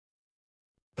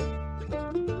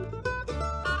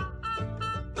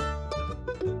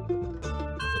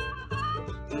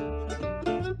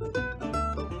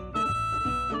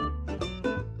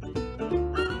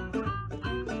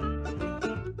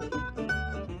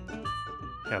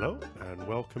Hello and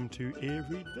welcome to Ear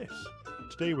Read This.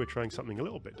 Today we're trying something a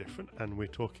little bit different and we're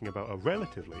talking about a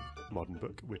relatively modern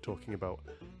book. We're talking about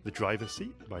The Driver's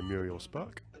Seat by Muriel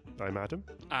Spark. I'm Adam.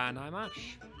 And I'm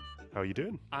Ash. How are you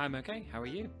doing? I'm okay. How are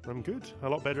you? I'm good. A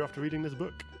lot better after reading this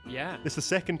book. Yeah. It's the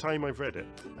second time I've read it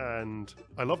and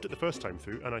I loved it the first time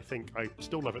through and I think I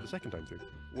still love it the second time through.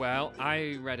 Well,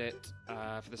 I read it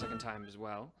for the second time as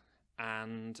well.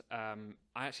 And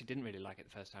I actually didn't really like it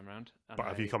the first time around. But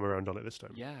have you come around on it this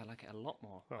time? Yeah, I like it a lot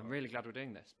more. Oh. I'm really glad we're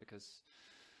doing this because,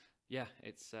 yeah,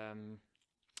 it's...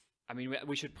 I mean,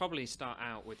 we should probably start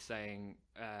out with saying,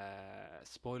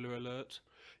 spoiler alert.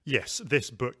 Yes, this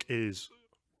book is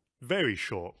very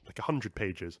short, like 100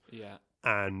 pages. Yeah.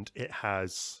 And it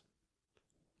has,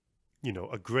 you know,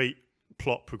 a great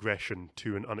plot progression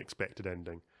to an unexpected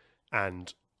ending.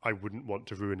 And I wouldn't want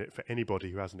to ruin it for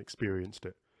anybody who hasn't experienced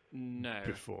it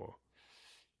before.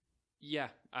 Yeah,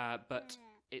 but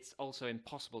it's also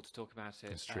impossible to talk about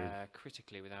it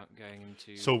critically without going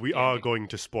into... So we are going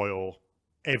to spoil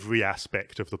every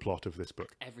aspect of the plot of this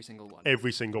book. Every single one.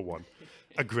 Every single one.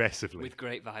 Aggressively. With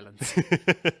great violence.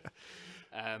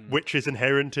 Which is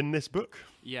inherent in this book.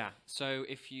 Yeah, so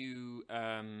if you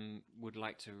would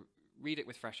like to read it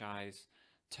with fresh eyes,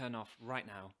 turn off right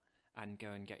now and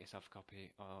go and get yourself a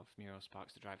copy of Muriel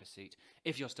Spark's The Driver's Seat.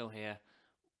 If you're still here,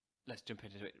 let's jump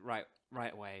into it right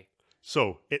away.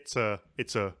 So it's a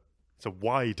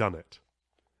Whydunnit.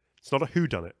 It's not a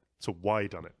whodunit. It's a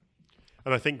Whydunnit.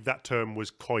 And I think that term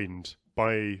was coined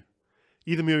by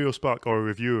either Muriel Spark or a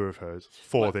reviewer of hers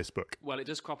for this book. Well, it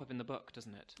does crop up in the book,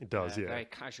 doesn't it? It does, yeah. Very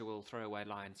casual throwaway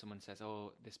line. Someone says,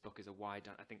 "Oh, this book is a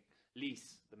Whydunnit." I think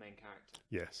Lise, the main character,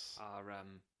 yes,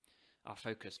 our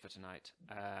focus for tonight.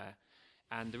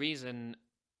 And the reason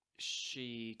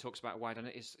she talks about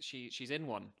Whydunnit is she's in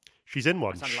one. She's in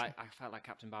one. I felt like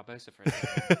Captain Barbossa for a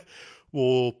second.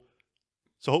 Well,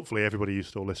 so hopefully everybody who's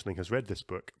still listening has read this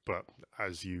book, but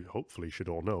as you hopefully should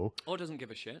all know... Or doesn't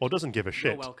give a shit.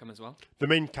 You're welcome as well. The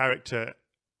main character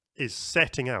is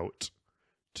setting out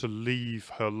to leave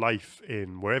her life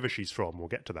in wherever she's from, we'll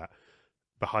get to that,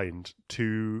 behind,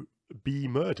 to be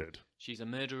murdered. She's a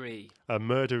murderee. A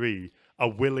murderee. A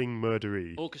willing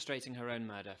murderee. Orchestrating her own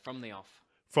murder from the off.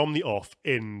 From the off,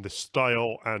 in the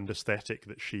style and aesthetic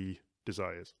that she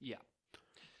desires. Yeah.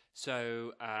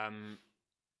 So...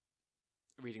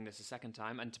 reading this a second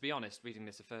time, and to be honest, reading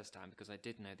this the first time, because I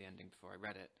did know the ending before I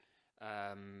read it,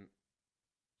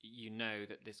 you know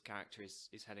that this character is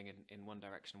heading in one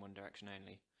direction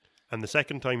only. And the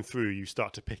second time through, you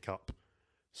start to pick up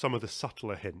some of the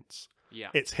subtler hints. Yeah.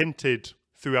 It's hinted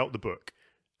throughout the book,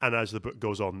 and as the book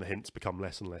goes on, the hints become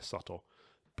less and less subtle.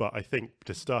 But I think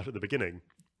to start at the beginning,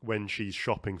 when she's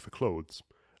shopping for clothes,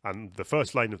 and the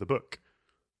first line of the book,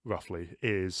 roughly,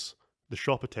 is the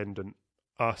shop attendant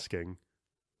asking...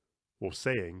 or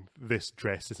saying, this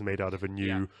dress is made out of a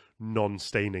new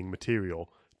non-staining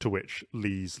material, to which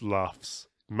Lise laughs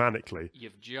manically.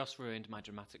 You've just ruined my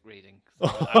dramatic reading. So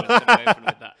I'm just going to open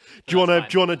with that. Do you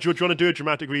want to do a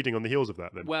dramatic reading on the heels of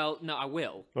that then? Well, no, I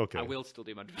will. Okay. I will still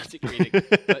do my dramatic reading.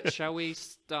 But shall we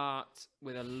start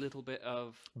with a little bit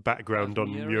of background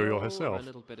on Muriel herself? A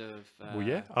little bit of... well,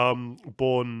 yeah.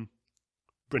 Born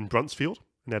in Bruntsfield.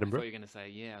 In Edinburgh. I thought you were going to say,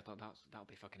 yeah, I thought that would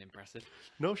be fucking impressive.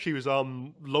 No, she was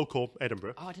local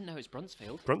Edinburgh. Oh, I didn't know it was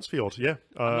Bruntsfield. Bruntsfield, yeah.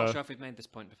 I'm not sure if we've made this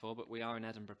point before, but we are an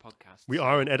Edinburgh podcast. We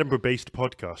are an Edinburgh-based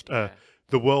podcast.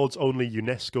 The world's only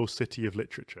UNESCO city of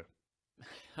literature.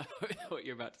 I thought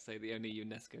you were about to say the only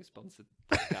UNESCO-sponsored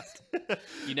podcast.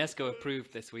 UNESCO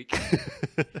approved this week.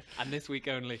 And this week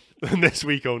only. And this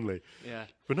week only. Yeah.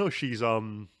 But no, she's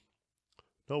one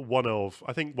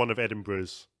of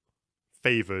Edinburgh's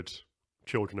favoured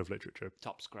children of literature.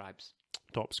 Top scribes.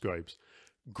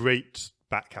 Great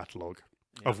back catalogue,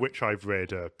 of which I've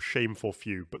read a shameful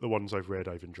few, but the ones I've read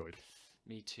I've enjoyed.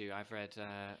 Me too. I've read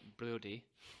Brodie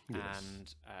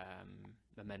and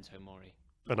Memento Mori.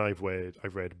 And I've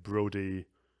read Brodie,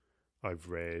 I've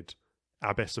read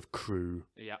Abbess of Crewe,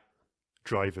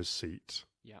 Driver's Seat,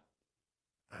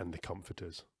 and The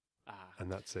Comforters.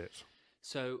 And that's it.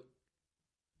 So...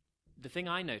 the thing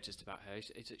I noticed about her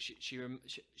is that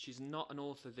she's not an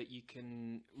author that you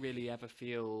can really ever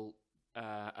feel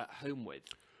at home with.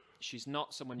 She's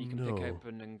not someone you can pick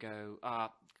open and go,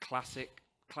 classic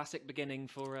beginning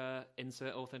for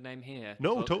insert author name here.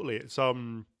 No, totally. It's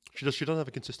she doesn't have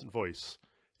a consistent voice.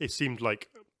 It seemed like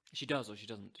she does or she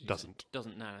doesn't. Doesn't.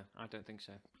 No, I don't think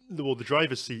so. Well, The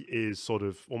Driver's Seat is sort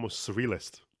of almost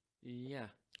surrealist. Yeah.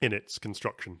 In its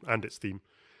construction and its theme.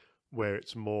 Where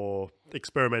it's more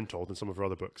experimental than some of her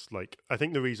other books. Like, I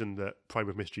think the reason that Prime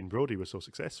of Miss Jean Brodie was so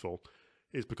successful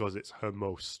is because it's her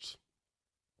most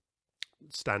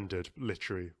standard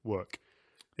literary work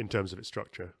in terms of its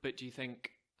structure. But do you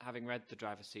think, having read The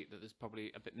Driver's Seat, that there's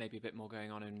probably maybe a bit more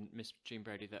going on in Miss Jean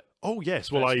Brodie that Oh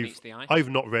yes, well first meets the eye? I've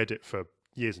not read it for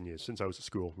years and years, since I was at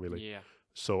school, really. Yeah.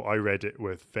 So I read it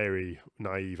with very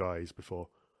naive eyes before.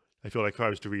 I feel like if I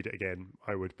was to read it again,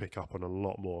 I would pick up on a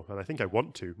lot more. And I think I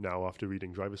want to now after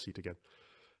reading Driver's Seat again.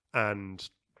 And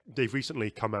they've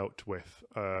recently come out with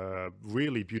a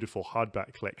really beautiful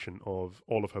hardback collection of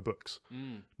all of her books,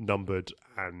 numbered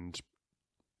and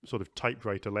sort of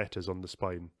typewriter letters on the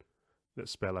spine that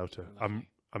spell out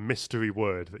a mystery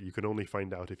word that you can only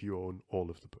find out if you own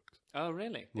all of the books. Oh,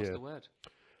 really? What's Yeah. the word?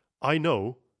 I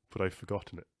know, but I've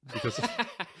forgotten it because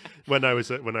when I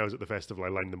was at the festival, I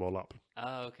lined them all up.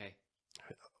 Oh, okay.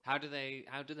 How do they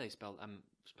spell them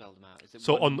out? Is it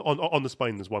So one... on the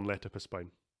spine, there's one letter per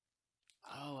spine.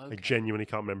 Oh, I okay. genuinely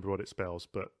can't remember what it spells,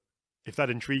 but if that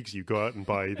intrigues you, go out and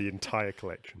buy the entire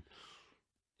collection.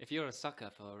 If you're a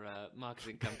sucker for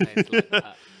marketing campaigns like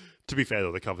that, To be fair,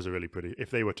 though, the covers are really pretty.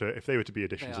 If they were to be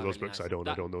additions to are those really books, nice.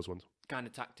 I'd own those ones. kind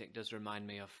of tactic does remind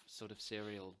me of sort of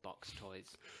cereal box toys.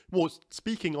 Well,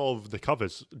 speaking of the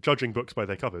covers, judging books by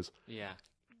their covers, Yeah.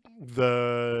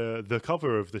 the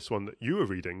cover of this one that you were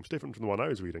reading is different from the one I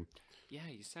was reading. Yeah,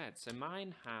 you said. So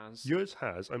mine has... Yours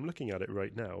has, I'm looking at it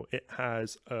right now, it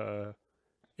has,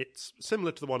 it's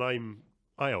similar to the one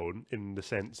I own in the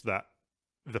sense that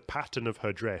the pattern of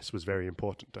her dress was very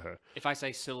important to her. If I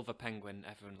say silver penguin,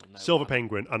 everyone will know. Silver what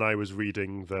penguin, and I was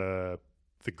reading the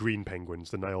green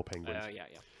penguins, the Nile penguins. yeah,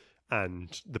 yeah.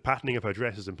 And the patterning of her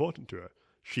dress is important to her.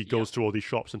 She goes to all these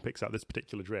shops and picks out this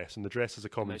particular dress, and the dress is a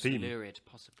common Most theme. lurid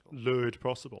possible. Lurid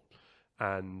possible.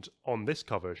 And on this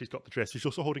cover, she's got the dress. She's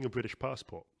also holding a British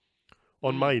passport.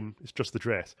 On mine, it's just the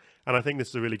dress. And I think this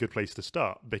is a really good place to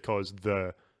start because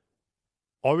the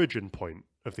origin point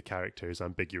of the character is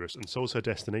ambiguous, and so is her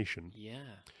destination.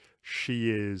 Yeah.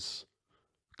 She is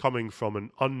coming from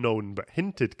an unknown but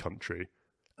hinted country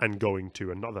and going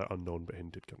to another unknown but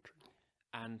hinted country.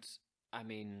 And, I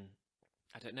mean,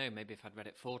 I don't know, maybe if I'd read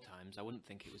it 4 times, I wouldn't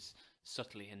think it was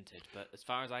subtly hinted. But as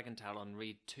far as I can tell on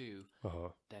read 2,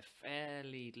 they're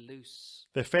fairly loose,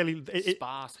 They're fairly...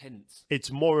 sparse hints. It's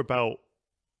more about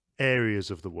areas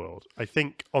of the world. I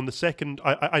think on the second...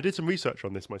 I did some research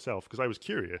on this myself because I was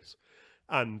curious.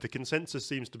 And the consensus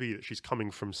seems to be that she's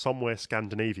coming from somewhere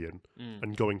Scandinavian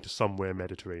and going to somewhere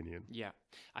Mediterranean. Yeah.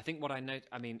 I think what I know,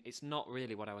 I mean, it's not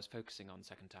really what I was focusing on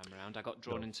second time around. I got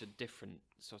drawn into different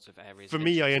sorts of areas. For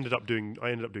me, I ended up doing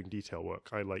detail work.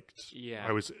 I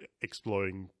was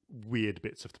exploring weird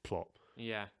bits of the plot.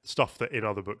 Yeah. Stuff that in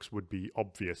other books would be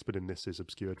obvious, but in this is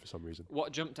obscured for some reason.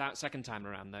 What jumped out second time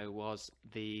around, though, was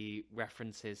the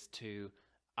references to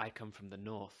I come from the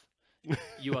north.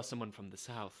 You are someone from the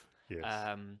south.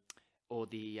 Yes. Or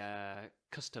the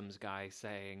customs guy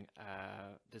saying,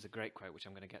 there's a great quote, which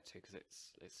I'm going to get to because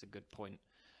it's a good point.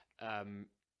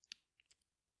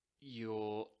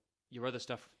 Your other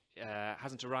stuff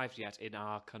hasn't arrived yet in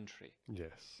our country.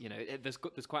 Yes. You know, there's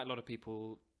quite a lot of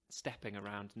people stepping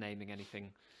around naming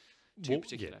anything too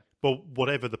particular. Yeah. Well,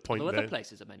 whatever the point Although there... other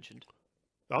places are mentioned.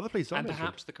 Other places are and mentioned.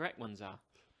 Perhaps the correct ones are.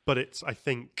 But it's, I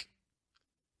think,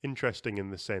 interesting in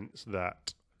the sense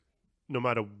that no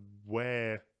matter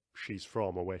where she's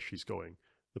from or where she's going,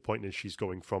 the point is she's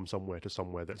going from somewhere to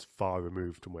somewhere that's far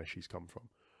removed from where she's come from.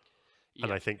 Yeah.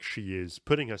 And I think she is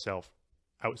putting herself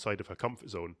outside of her comfort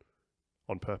zone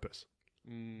on purpose.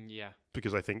 Yeah.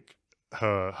 Because I think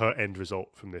her end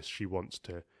result from this, she wants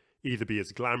to either be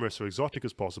as glamorous or exotic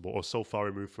as possible or so far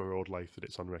removed from her old life that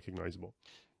it's unrecognizable.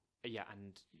 Yeah,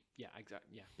 and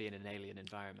exactly. Yeah, be in an alien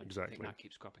environment. Exactly. I think that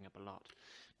keeps cropping up a lot.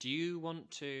 Do you want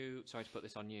to? Sorry to put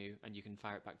this on you, and you can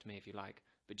fire it back to me if you like.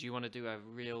 But do you want to do a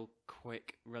real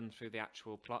quick run through the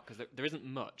actual plot? Because there isn't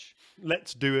much.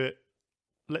 Let's do it.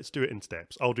 Let's do it in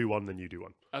steps. I'll do one, then you do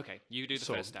one. Okay, you do the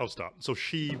first step. I'll start. So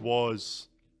she was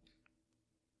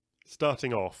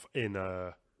starting off in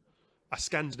a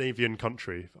Scandinavian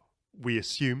country, we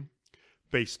assume,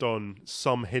 based on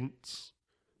some hints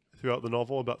throughout the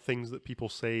novel about things that people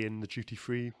say in the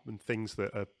duty-free and things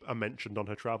that are mentioned on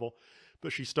her travel.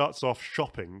 But she starts off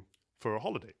shopping for a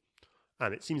holiday.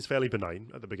 And it seems fairly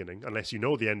benign at the beginning, unless you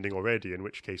know the ending already, in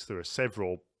which case there are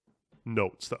several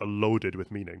notes that are loaded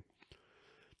with meaning,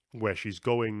 where she's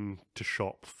going to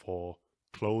shop for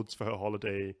clothes for her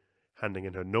holiday, handing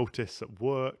in her notice at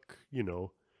work, you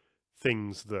know,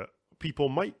 things that people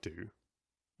might do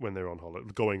when they're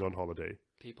going on holiday.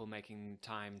 People making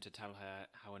time to tell her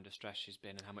how under stress she's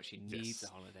been and how much she needs a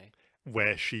holiday.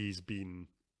 Where she's been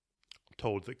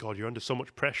told that, God, you're under so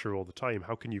much pressure all the time.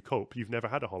 How can you cope? You've never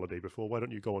had a holiday before. Why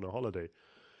don't you go on a holiday?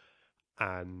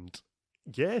 And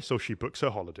yeah, so she books her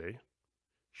holiday.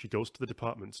 She goes to the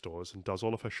department stores and does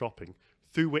all of her shopping,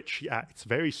 through which she acts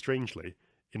very strangely,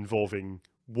 involving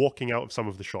walking out of some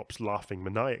of the shops laughing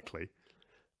maniacally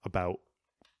about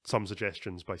some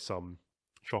suggestions by some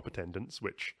shop attendants,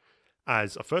 which,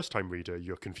 as a first-time reader,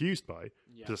 you're confused by.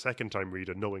 Yeah. As a second-time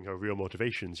reader, knowing her real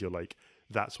motivations, you're like,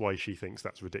 that's why she thinks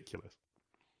that's ridiculous.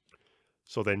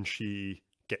 So then she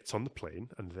gets on the plane,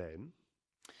 and then...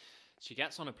 She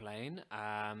gets on a plane.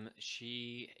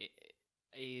 She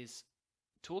is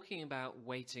talking about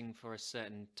waiting for a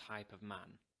certain type of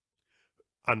man.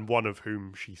 And one of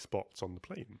whom she spots on the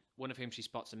plane. One of whom she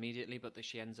spots immediately, but that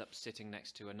she ends up sitting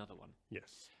next to another one.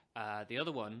 Yes. The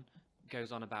other one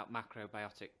goes on about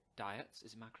macrobiotic diets.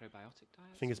 Is it macrobiotic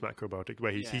diets? I think it's macrobiotic,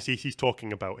 where Yeah. he's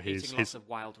talking about Eating lots of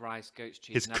wild rice, goat's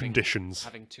cheese, his and conditions.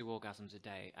 having 2 orgasms a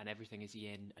day, and everything is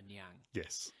yin and yang.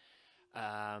 Yes.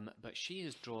 But she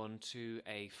is drawn to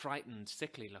a frightened,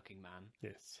 sickly-looking man.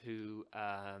 Yes. Who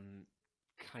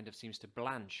kind of seems to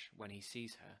blanch when he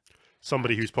sees her.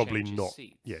 Somebody and who's probably changes not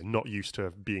seats. not used to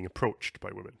being approached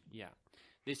by women. Yeah.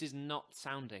 This is not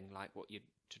sounding like what you'd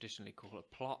traditionally call a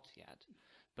plot yet,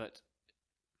 but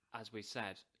as we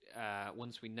said,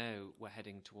 once we know we're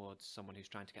heading towards someone who's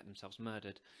trying to get themselves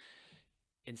murdered,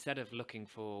 instead of looking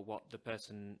for what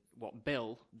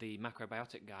Bill, the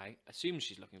macrobiotic guy, assumes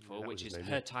she's looking for, which is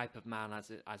her type of man,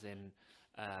 as in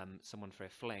someone for a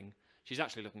fling, she's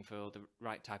actually looking for the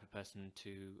right type of person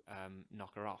to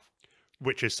knock her off.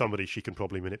 Which is somebody she can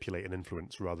probably manipulate and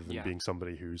influence, rather than being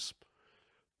somebody who's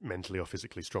mentally or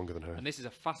physically stronger than her. And this is a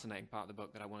fascinating part of the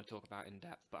book that I want to talk about in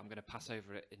depth, but I'm going to pass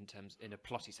over it in a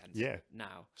plotty sense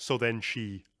now. So then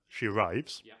she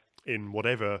arrives in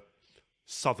whatever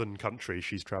southern country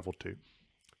she's travelled to,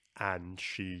 and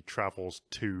she travels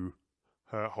to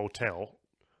her hotel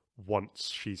once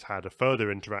she's had a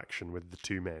further interaction with the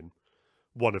 2 men,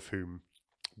 one of whom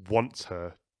wants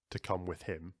her to come with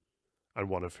him, and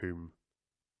one of whom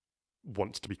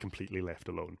wants to be completely left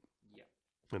alone. Yeah.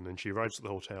 And then she arrives at the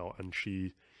hotel, and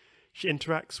she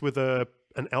interacts with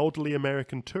an elderly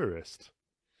American tourist.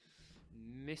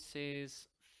 Mrs.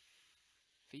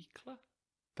 Fiekler?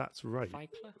 That's right.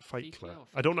 Fiekler?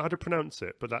 I don't know how to pronounce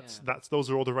it, but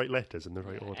those are all the right letters in the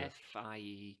right order.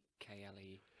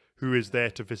 Fiekle. Who is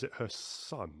there to visit her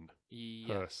son?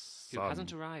 Yeah. Her son. Who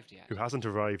hasn't arrived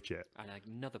yet. And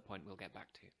another point we'll get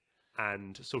back to.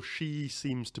 And so she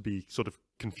seems to be sort of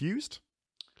confused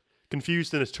in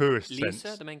a tourist sense.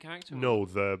 Lisa, the main character? No,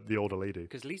 the older lady.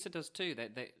 Because Lisa does too.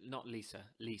 Not Lisa,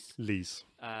 Lise.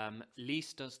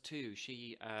 Lise does too.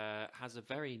 She has a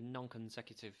very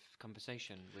non-consecutive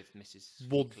conversation with Mrs.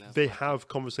 Well, Fiekler. they have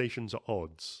conversations at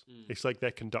odds. It's like they're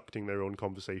conducting their own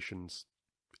conversations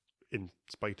in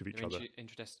spite of each other.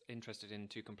 Interested in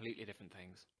 2 completely different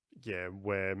things. Yeah,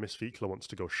 where Miss Fiekler wants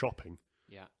to go shopping.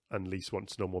 Yeah. And Lise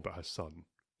wants to know more about her son.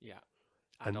 Yeah.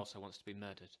 And also wants to be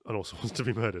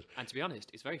murdered. And to be honest,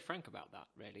 it's very frank about that,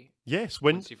 really. Yes,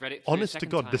 once you've read it honest to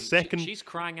God, the second... She's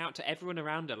crying out to everyone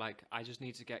around her like, I just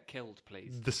need to get killed,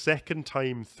 please. The second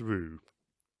time through,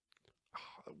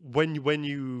 when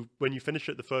you finish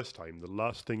it the first time, the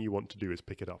last thing you want to do is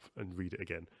pick it up and read it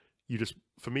again.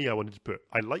 For me,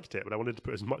 I liked it, but I wanted to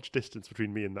put as much distance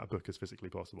between me and that book as physically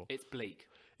possible. It's bleak.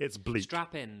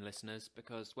 Strap in, listeners,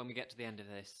 because when we get to the end of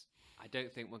this, I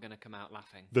don't think we're going to come out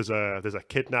laughing. There's a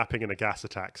kidnapping and a gas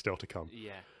attack still to come.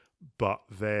 Yeah. But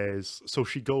so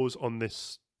she goes on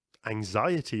this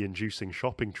anxiety-inducing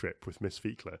shopping trip with Miss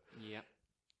Fiekler. Yeah.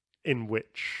 In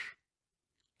which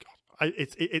I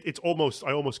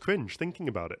almost cringe thinking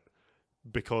about it,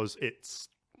 because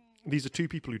these are 2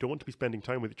 people who don't want to be spending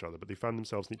time with each other, but they found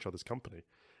themselves in each other's company.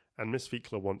 And Miss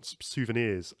Fiekler wants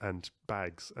souvenirs and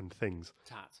bags and things.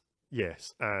 Tat.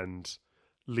 Yes, and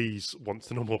Lise wants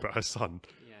to know more about her son.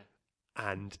 Yeah.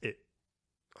 And it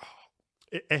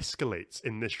escalates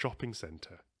in this shopping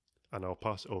centre. And I'll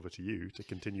pass it over to you to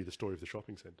continue the story of the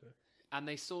shopping centre. And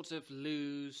they sort of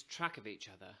lose track of each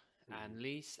other. And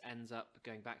Lise ends up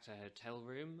going back to her hotel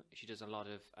room. She does a lot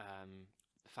of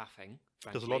faffing.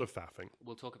 Frankly. There's a lot of faffing.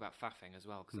 We'll talk about faffing as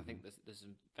well, because I think there's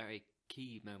some very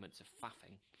key moments of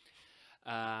faffing.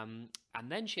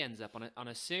 And then she ends up on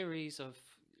a series of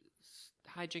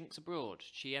hijinks abroad.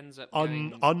 She ends up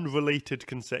going... unrelated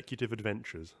consecutive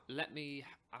adventures.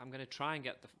 I'm going to try and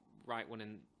get the right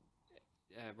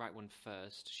one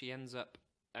first. She ends up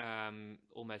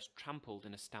almost trampled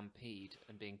in a stampede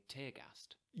and being tear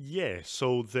gassed. Yeah,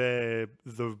 so the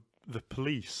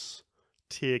police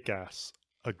tear gas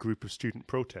a group of student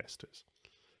protesters,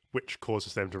 which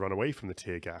causes them to run away from the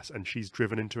tear gas, and she's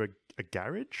driven into a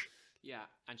garage. Yeah,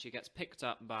 and she gets picked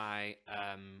up by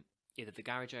either the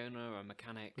garage owner or a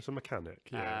mechanic. It's a mechanic,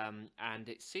 yeah. And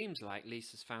it seems like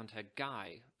Lisa's found her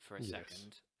guy for a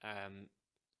second.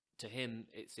 To him,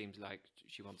 it seems like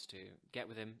she wants to get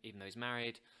with him, even though he's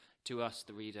married. To us,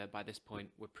 the reader, by this point,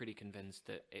 we're pretty convinced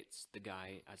that it's the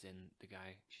guy, as in the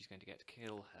guy she's going to get to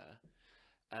kill her.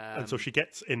 And so she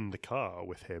gets in the car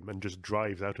with him and just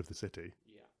drives out of the city.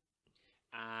 Yeah.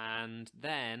 And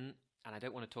then, and I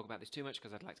don't want to talk about this too much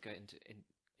because I'd like to go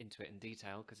into it in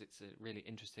detail because it's a really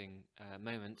interesting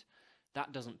moment.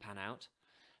 That doesn't pan out,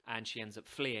 and she ends up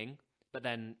fleeing, but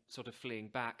then sort of fleeing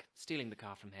back, stealing the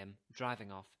car from him,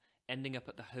 driving off, ending up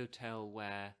at the hotel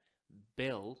where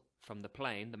Bill from the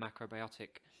plane, the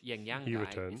macrobiotic yin-yang guy,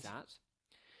 returns. is at.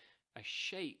 A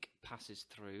sheikh passes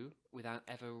through without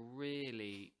ever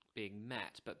really being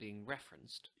met, but being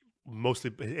referenced.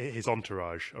 Mostly his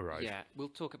entourage arrive. Yeah, we'll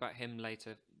talk about him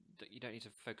later. You don't need to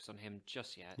focus on him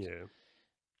just yet. Yeah.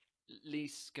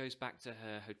 Lise goes back to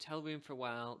her hotel room for a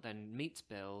while, then meets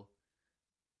Bill,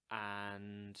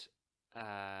 and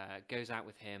goes out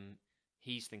with him.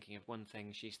 He's thinking of one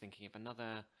thing, she's thinking of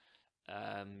another.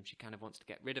 She kind of wants to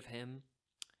get rid of him.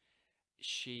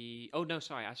 Oh no,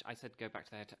 sorry, I said go back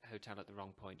to the hotel at the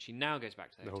wrong point. She now goes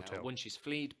back to the hotel when she's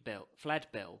fled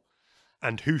Bill.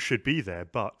 And who should be there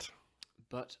but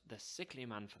the sickly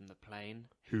man from the plane,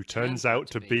 who turns out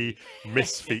to be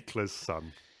Miss Fiecler's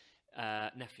son.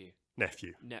 Nephew.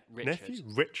 Richard. Nephew?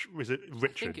 Was it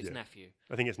Richard? I think it's nephew.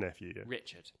 I think it's nephew, yeah.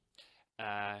 Richard.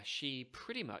 She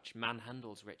pretty much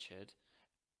manhandles Richard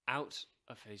out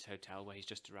of his hotel where he's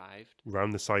just arrived.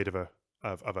 Round the side of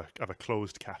a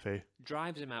closed cafe.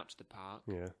 Drives him out to the park.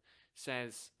 Yeah.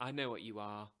 Says, I know what you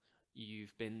are.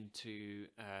 You've been to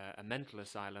a mental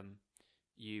asylum.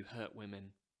 You hurt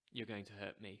women. You're going to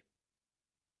hurt me.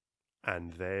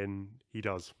 And then he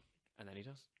does.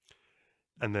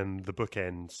 And then the book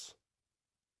ends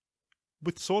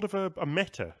with sort of a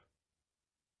meta.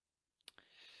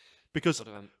 Because sort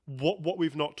of what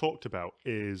we've not talked about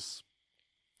is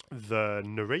the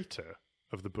narrator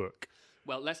of the book.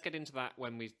 Well, let's get into that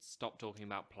when we stop talking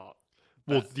about plot.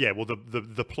 Well, yeah. Well,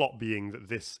 the plot being that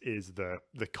this is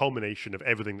the culmination of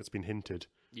everything that's been hinted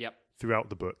throughout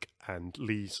the book, and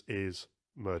Lise is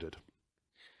murdered.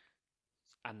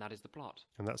 And that is the plot.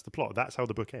 And that's the plot. That's how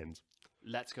the book ends.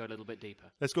 Let's go a little bit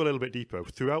deeper.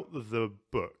 Throughout the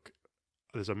book,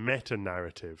 there's a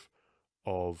meta-narrative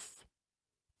of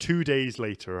 2 days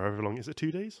later, or however long. Is it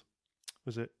 2 days?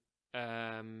 Was it?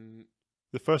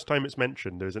 The first time it's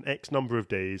mentioned, there's an X number of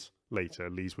days later,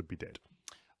 Lise would be dead.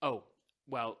 Oh,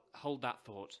 well, hold that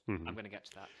thought. Mm-hmm. I'm going to get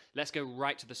to that. Let's go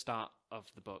right to the start of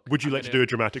the book. Would you like to do a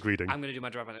dramatic reading? I'm going to do my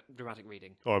dramatic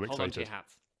reading. Oh, I'm excited. Hold on to your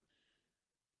hats.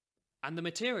 And the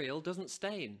material doesn't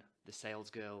stain, the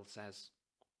salesgirl says.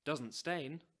 Doesn't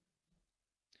stain.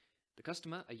 The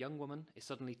customer, a young woman, is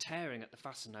suddenly tearing at the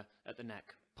fastener at the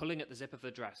neck, pulling at the zip of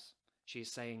the dress. She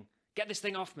is saying, "Get this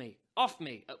thing off me! Off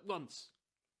me! At once!"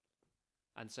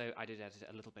 And so I did edit it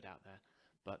a little bit out there,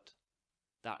 but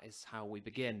that is how we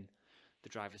begin the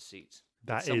driver's seat.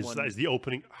 That is the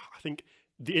opening. I think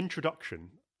the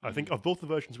introduction, I think of both the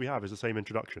versions we have, is the same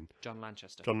introduction. John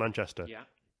Lanchester. Yeah.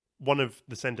 One of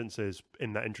the sentences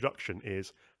in that introduction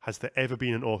is, has there ever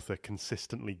been an author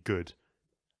consistently good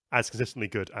at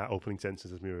opening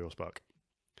sentences as Muriel Spark?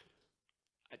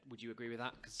 Would you agree with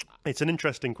that? It's an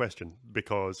interesting question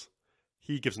because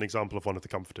he gives an example of one of the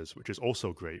comforters, which is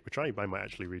also great, which I might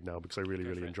actually read now because I really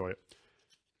enjoy it.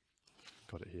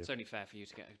 Got it here. It's only fair for you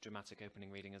to get a dramatic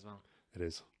opening reading as well. It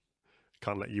is.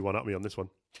 Can't let you one-up me on this one.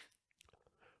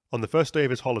 On the first day of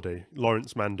his holiday,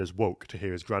 Lawrence Manders woke to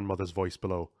hear his grandmother's voice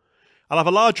below. "I'll have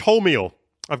a large wholemeal.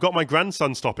 I've got my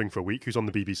grandson stopping for a week who's on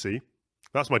the BBC.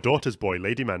 That's my daughter's boy,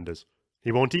 Lady Manders.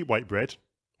 He won't eat white bread.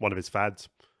 One of his fads."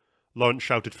 Lawrence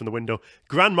shouted from the window,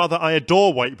 "Grandmother, I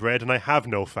adore white bread and I have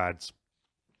no fads."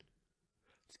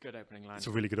 It's a good opening line. It's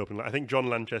a really good opening line. I think John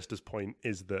Lanchester's point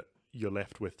is that you're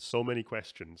left with so many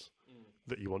questions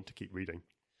that you want to keep reading.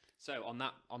 So on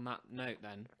that note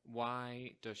then,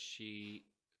 why does she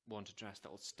want a dress that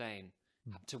will stain?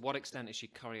 To what extent is she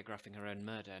choreographing her own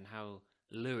murder, and how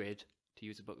lurid, to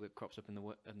use a book that crops up in the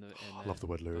I love the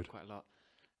word lurid quite a lot.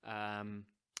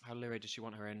 How lurid does she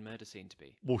want her own murder scene to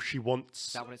be? Well, she wants...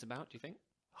 Is that what it's about, do you think?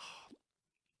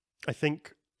 I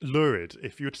think lurid,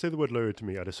 if you were to say the word lurid to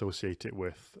me, I'd associate it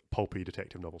with pulpy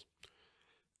detective novels.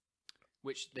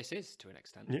 Which this is, to an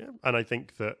extent. Yeah, and I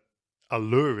think that a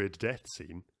lurid death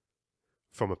scene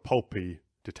from a pulpy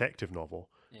detective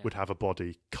novel would have a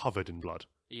body covered in blood.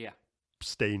 Yeah.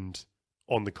 Stained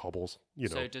on the cobbles, you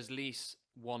know. So does Lise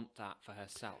want that for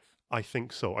herself? I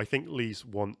think so. I think Lise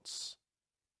wants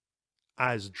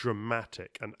as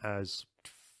dramatic and as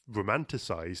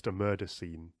romanticized a murder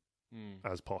scene Hmm.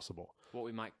 as possible. What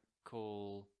we might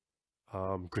call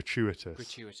Gratuitous.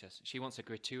 gratuitous. She wants a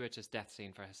gratuitous death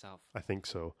scene for herself. I think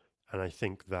so. And I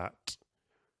think that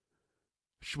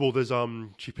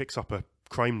she picks up a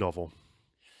crime novel.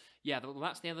 Yeah, well,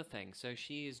 that's the other thing. So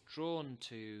she is drawn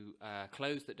to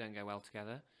clothes that don't go well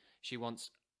together. She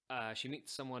wants. She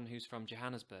meets someone who's from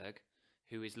Johannesburg,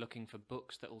 who is looking for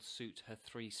books that will suit her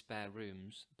 3 spare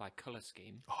rooms by colour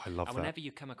scheme. Oh, I love And that. whenever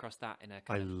you come across that in a I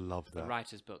kind of love a that.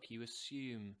 writer's book, you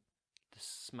assume the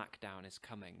smackdown is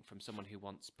coming from someone who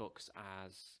wants books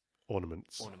as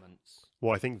Ornaments. ornaments.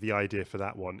 Well, I think the idea for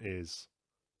that one is,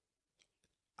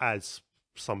 as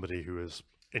somebody who has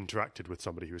interacted with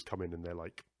somebody who has come in and they're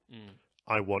like,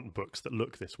 I want books that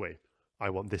look this way. I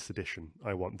want this edition.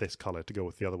 I want this colour to go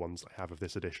with the other ones I have of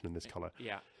this edition and this colour.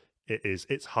 Yeah.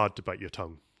 It's hard to bite your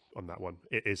tongue on that one.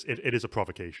 It is a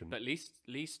provocation. But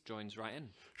Lise joins right in.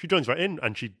 She joins right in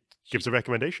and she gives a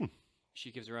recommendation.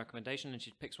 She gives a recommendation and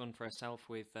she picks one for herself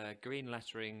with green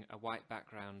lettering, a white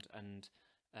background, and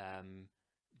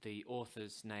the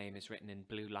author's name is written in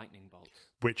blue lightning bolts.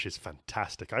 Which is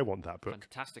fantastic. I want that book.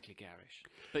 Fantastically garish.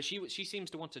 But she seems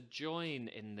to want to join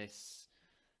in this.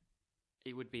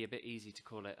 It would be a bit easy to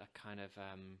call it a kind of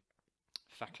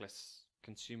feckless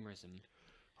consumerism.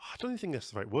 I don't think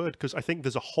that's the right word, because I think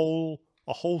there's a whole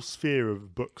sphere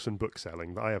of books and book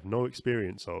selling that I have no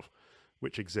experience of,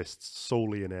 which exists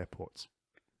solely in airports.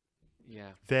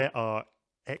 Yeah. There are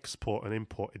export and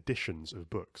import editions of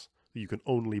books that you can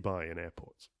only buy in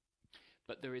airports.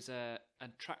 But there is an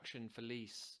attraction for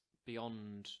Lise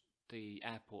beyond the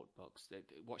airport books.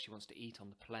 What she wants to eat on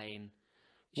the plane.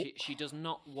 She does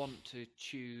not want to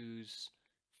choose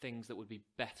things that would be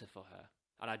better for her.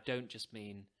 And I don't just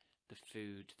mean the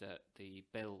food that the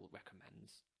bill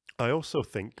recommends. I also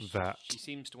think that she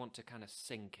seems to want to kind of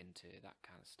sink into that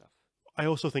kind of stuff. I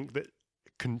also think that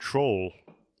control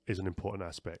is an important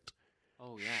aspect.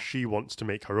 Oh, yeah. She wants to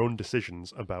make her own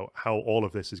decisions about how all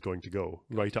of this is going to go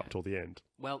right up till the end.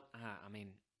 Well, I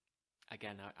mean,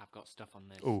 again, I've got stuff on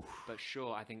this. Oof. But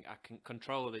sure, I think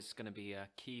control is going to be a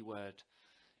key word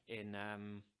in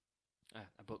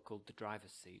a book called The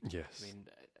Driver's Seat. Yes. I mean,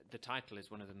 the title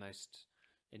is one of the most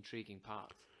intriguing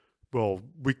parts. Well,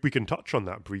 we can touch on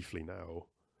that briefly now,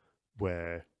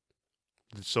 where...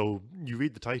 So you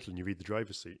read the title and you read The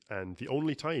Driver's Seat, and the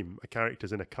only time a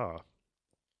character's in a car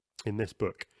in this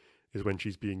book is when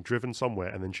she's being driven somewhere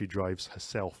and then she drives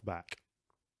herself back,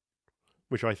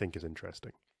 which I think is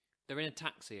interesting. They're in a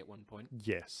taxi at one point.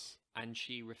 Yes. And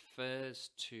she refers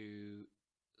to,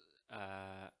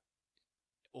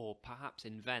 or perhaps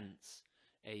invents,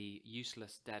 a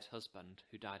useless dead husband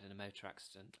who died in a motor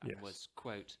accident and was,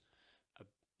 quote,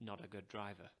 not a good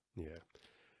driver. Yeah.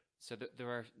 So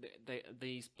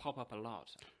these pop up a lot.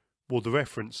 Well, the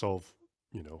reference of,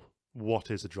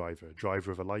 what is a driver? A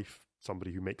driver of a life?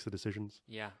 Somebody who makes the decisions?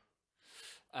 Yeah.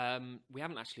 We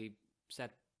haven't actually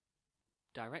said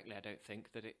directly, I don't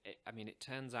think, that it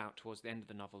turns out towards the end of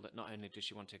the novel that not only does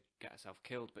she want to get herself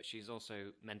killed, but she's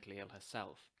also mentally ill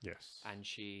herself. Yes. And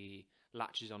she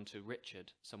latches onto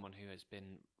Richard, someone who has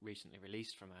been recently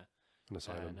released from an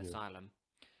asylum.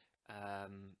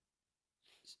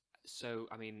 So,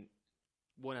 I mean,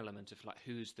 one element of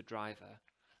who's the driver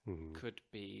could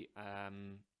be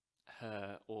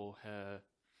her or her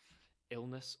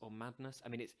illness or madness. I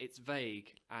mean, it's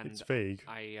vague, and it's vague.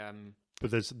 But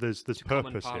there's to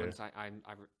purpose parlance, here. I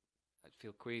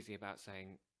feel queasy about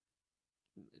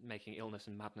making illness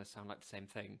and madness sound like the same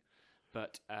thing,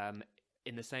 but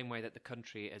in the same way that the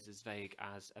country is as vague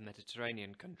as a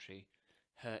Mediterranean country,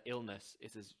 her illness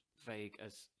is as vague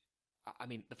as. I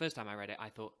mean, the first time I read it, I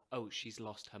thought, "Oh, she's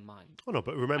lost her mind." Oh no,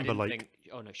 but remember, I didn't think,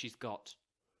 "Oh no, she's got."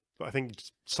 But I think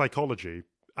psychology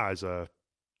as an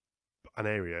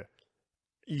area,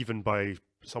 even by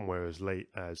somewhere as late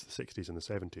as the 60s and the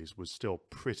 70s, was still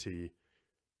pretty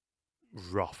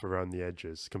rough around the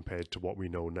edges compared to what we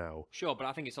know now. Sure, but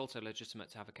I think it's also legitimate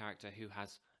to have a character who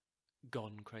has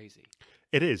gone crazy.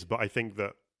 It is, but I think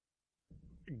that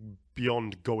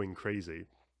beyond going crazy,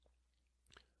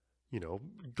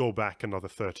 go back another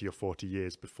 30 or 40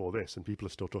 years before this and people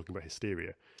are still talking about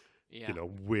hysteria. Yeah.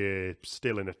 We're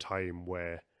still in a time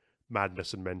where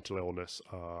madness and mental illness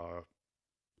are,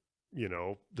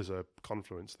 there's a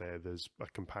confluence there, there's a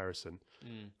comparison.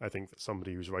 I think that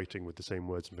somebody who's writing with the same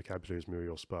words and vocabulary as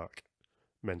Muriel Spark,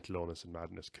 mental illness and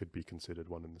madness could be considered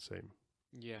one and the same.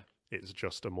 Yeah. It's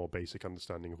just a more basic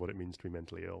understanding of what it means to be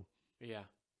mentally ill. Yeah.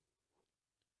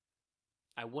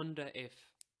 I wonder if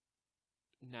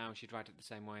now she'd write it the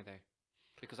same way, though.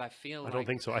 Because I feel I like don't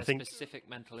think so. her I think specific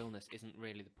mental illness isn't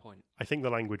really the point. I think the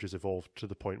language has evolved to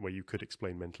the point where you could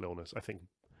explain mental illness. I think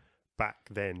back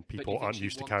then do you people think aren't she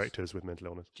used to wants- characters with mental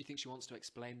illness. Do you think she wants to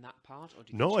explain that part, or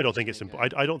do you No, think I don't think it's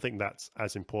important. I don't think that's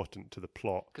as important to the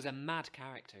plot. Because a mad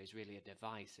character is really a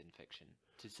device in fiction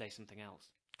to say something else.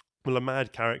 Well, a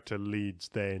mad character leads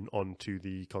then onto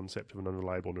the concept of an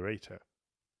unreliable narrator.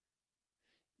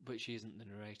 But she isn't the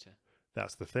narrator.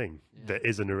 That's the thing. Yeah. There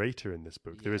is a narrator in this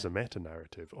book. There is Yeah. a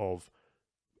meta-narrative of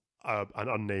an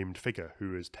unnamed figure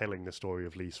who is telling the story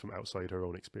of Lise from outside her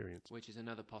own experience. Which is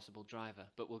another possible driver,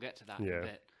 but we'll get to that in Yeah. a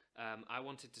bit. I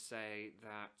wanted to say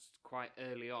that quite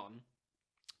early on,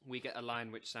 we get a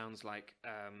line which sounds like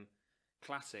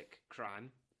classic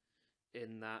crime,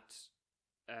 in that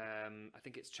I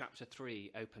think it's chapter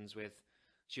 3 opens with,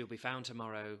 "She'll be found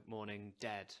tomorrow morning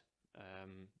dead,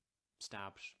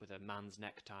 stabbed with a man's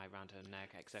necktie round her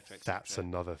neck, etc. etc." That's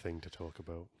another thing to talk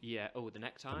about. Yeah. Oh, the The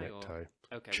necktie. necktie.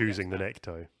 Okay. Choosing the that.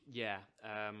 necktie. Yeah.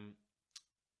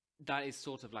 That is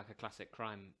sort of like a classic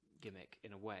crime gimmick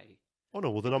in a way. Oh no,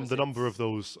 well the Because number it's- of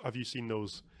those, have you seen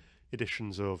those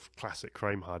editions of classic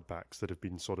crime hardbacks that have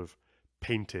been sort of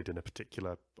painted in a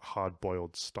particular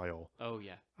hard-boiled style? Oh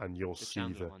yeah. And you'll The see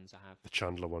Chandler ones I have. the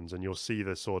Chandler ones, and you'll see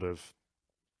the sort of,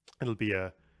 it'll be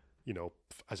a, you know,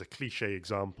 as a cliche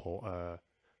example,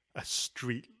 a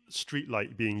street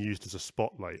light being used as a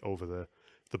spotlight over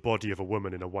the body of a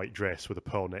woman in a white dress with a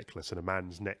pearl necklace and a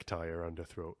man's necktie around her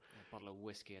throat. A bottle of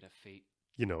whiskey at her feet.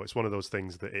 You know, it's one of those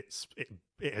things that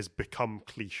it has become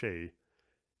cliche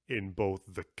in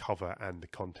both the cover and the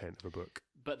content of a book.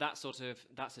 But that's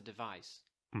a device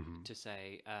Hmm. to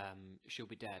say she'll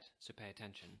be dead, so pay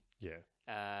attention.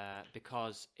 Yeah.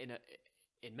 Because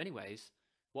in many ways,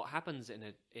 what happens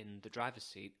in the driver's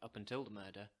seat up until the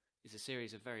murder is a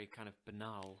series of very kind of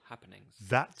banal happenings.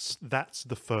 That's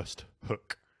the first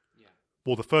hook. Yeah.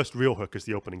 Well, the first real hook is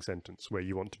the opening sentence, where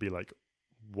you want to be like,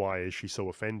 why is she so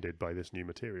offended by this new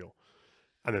material?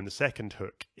 And then the second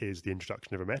hook is the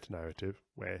introduction of a meta-narrative,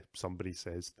 where somebody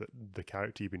says that the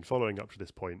character you've been following up to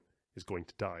this point is going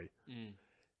to die. Mm.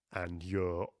 And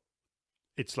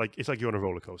it's like you're on a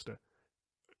roller coaster.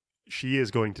 She is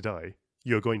going to die.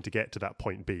 You're going to get to that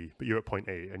point B, but you're at point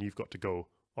A, and you've got to go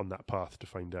on that path to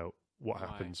find out what Right.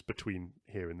 happens between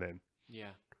here and then.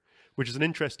 Yeah. Which is an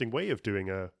interesting way of doing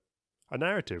a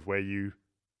narrative, where you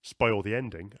spoil the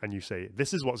ending and you say,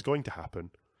 this is what's going to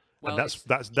happen. Well, And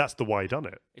that's the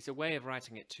Whydunnit. it's a way of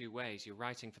writing it two ways. You're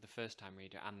writing for the first time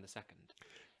reader and the second.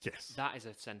 Yes. That is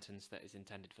a sentence that is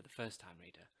intended for the first time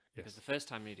reader. Because Yes. the first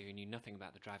time reader who knew nothing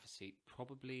about the driver's seat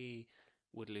probably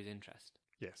would lose interest.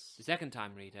 Yes. The second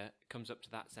time reader comes up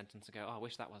to that sentence and go, "Oh, I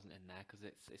wish that wasn't in there," because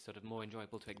it's sort of more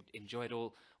enjoyable to enjoy it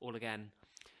all again.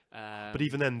 But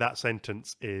even then, that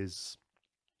sentence is,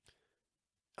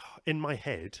 in my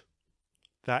head,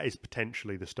 that is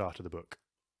potentially the start of the book.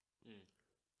 Mm.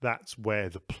 That's where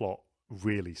the plot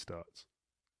really starts.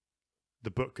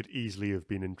 The book could easily have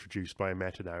been introduced by a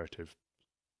meta-narrative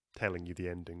telling you the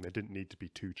ending. There didn't need to be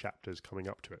 2 chapters coming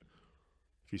up to it,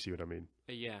 if you see what I mean.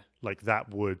 Yeah. Like that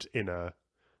would,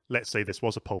 let's say this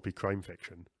was a pulpy crime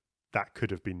fiction, that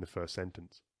could have been the first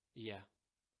sentence. Yeah.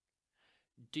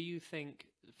 Do you think,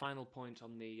 final point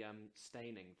on the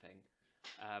staining thing,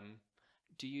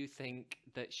 do you think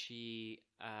that she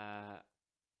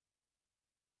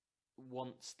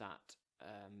wants that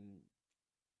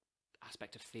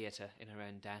aspect of theatre in her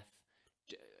own death?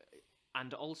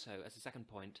 And also, as a second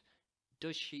point,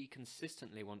 does she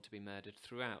consistently want to be murdered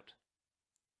throughout?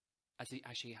 Has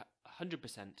she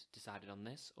 100% decided on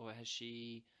this, or is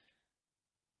she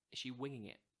winging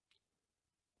it?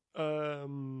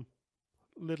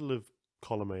 Little of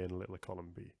column A and a little of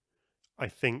column B. I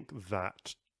think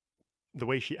that the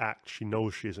way she acts, she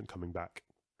knows she isn't coming back.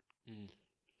 Mm.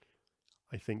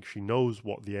 I think she knows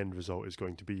what the end result is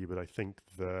going to be, but I think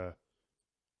the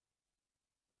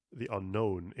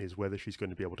unknown is whether she's going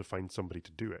to be able to find somebody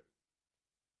to do it.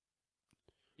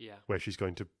 Yeah. Is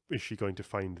she going to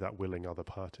find that willing other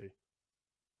party?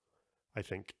 I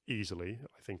think easily,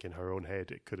 in her own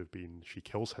head, it could have been she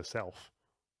kills herself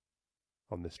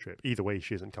on this trip. Either way,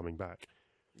 she isn't coming back.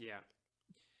 Yeah.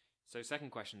 So second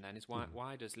question then is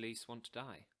why does Lise want to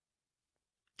die?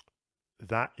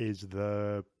 That is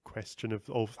the question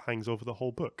of hangs over the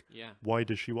whole book. Yeah. Why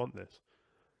does she want this?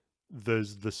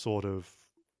 There's the sort of,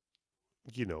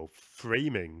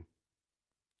 framing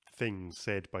things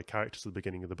said by characters at the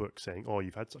beginning of the book saying, "Oh,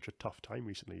 you've had such a tough time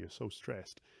recently. You're so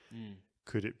stressed." Mm.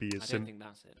 Could it be as I don't think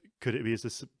that's it. Could it be as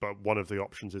this? But one of the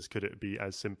options is, could it be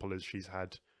as simple as she's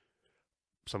had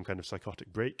some kind of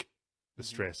psychotic break? The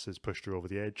stress has pushed her over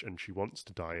the edge, and she wants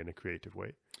to die in a creative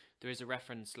way. There is a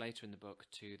reference later in the book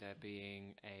to there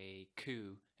being a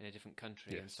coup in a different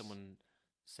country, and someone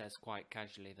says quite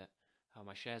casually that, "Oh,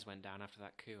 my shares went down after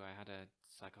that coup. I had a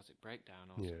psychotic breakdown,"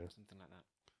 or something like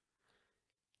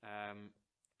that.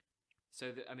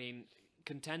 So, I mean,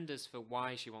 contenders for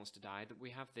why she wants to die, that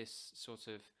we have this sort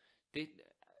of...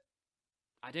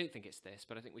 I don't think it's this,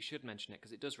 but I think we should mention it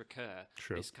because it does recur.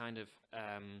 Sure. This kind of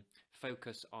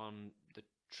focus on the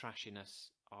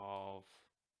trashiness of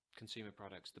consumer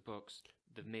products, the books,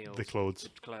 the meals, the clothes,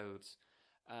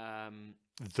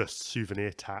 the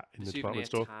souvenir tat in the department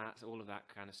store, tat, all of that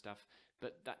kind of stuff.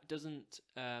 But that doesn't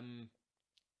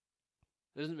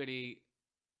really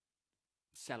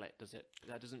sell it, does it?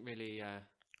 That doesn't really.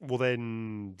 Well,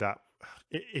 then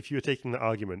if you were taking that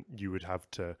argument, you would have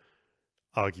to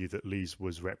argue that Lise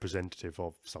was representative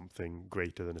of something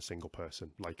greater than a single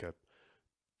person, like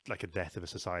a death of a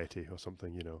society or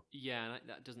something, you know. Yeah,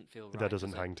 that doesn't feel right. That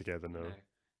doesn't hang together, no.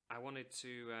 I wanted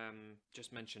to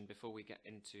just mention before we get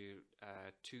into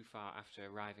too far after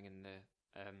arriving in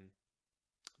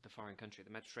the foreign country,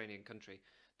 the Mediterranean country.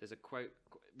 There's a quote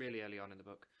really early on in the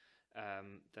book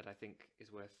that I think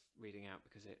is worth reading out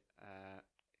because it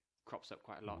crops up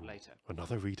quite a lot later.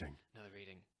 Another reading.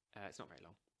 It's not very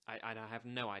long. I have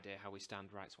no idea how we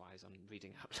stand rights-wise on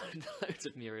reading out loads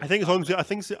of Muriel. I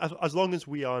think as long as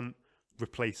we aren't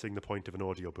replacing the point of an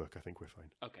audiobook, I think we're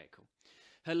fine. Okay, cool.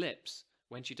 Her lips,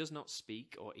 when she does not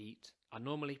speak or eat, are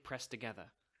normally pressed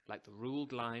together, like the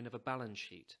ruled line of a balance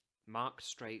sheet, marked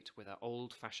straight with her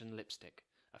old-fashioned lipstick,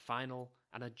 a final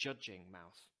and a judging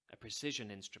mouth, a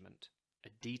precision instrument, a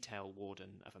detail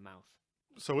warden of a mouth.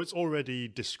 So it's already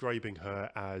describing her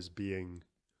as being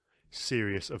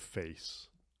serious of face.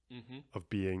 Of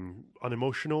being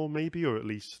unemotional, maybe, or at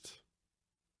least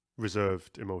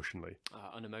reserved emotionally.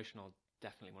 Unemotional,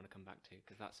 definitely want to come back to,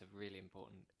 because that's a really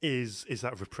important... Is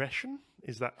that repression?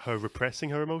 Is that her repressing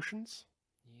her emotions?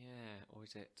 Yeah, or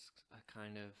is it a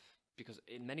kind of... Because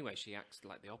in many ways she acts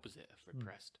like the opposite of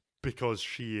repressed. Because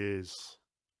she is...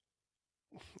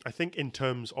 I think in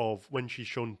terms of when she's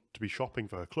shown to be shopping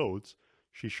for her clothes,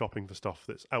 she's shopping for stuff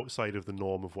that's outside of the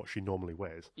norm of what she normally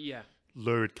wears. Yeah.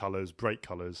 Lurid colours, bright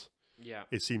colours. Yeah.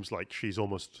 It seems like she's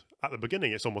almost, at the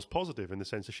beginning, it's almost positive in the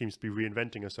sense that she seems to be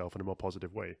reinventing herself in a more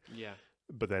positive way. Yeah.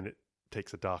 But then it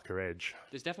takes a darker edge.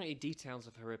 There's definitely details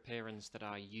of her appearance that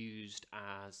are used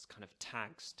as kind of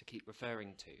tags to keep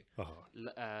referring to.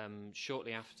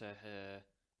 Shortly after her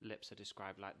lips are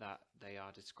described like that, they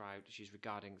are described, she's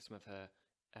regarding some of her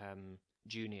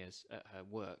juniors at her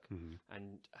work,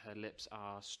 and her lips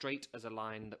are straight as a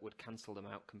line that would cancel them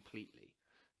out completely.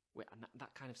 And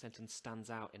that kind of sentence stands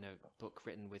out in a book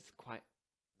written with quite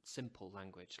simple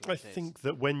language like this. I think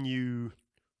that when you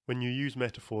use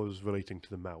metaphors relating to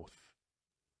the mouth,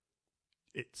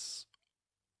 it's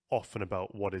often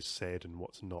about what is said and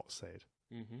what's not said.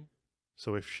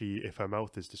 So if her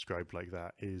mouth is described like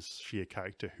that, is she a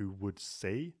character who would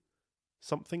say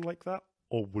something like that,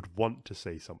 or would want to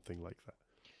say something like that?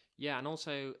 Yeah, and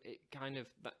also it kind of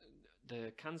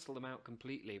the cancel them out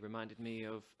completely reminded me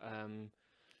of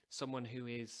someone who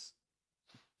is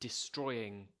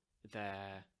destroying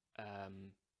their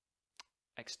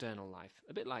external life,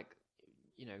 a bit like,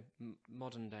 you know,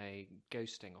 modern day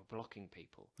ghosting or blocking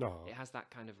people. It has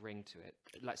that kind of ring to it,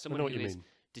 like someone who is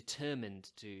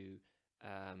determined to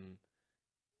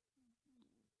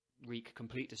wreak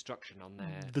complete destruction on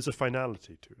their... There's a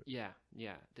finality to it.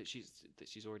 Yeah, that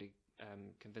she's already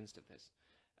convinced of this,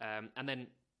 and then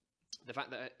the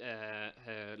fact that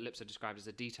her lips are described as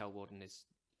a detail warden is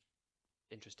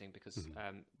interesting because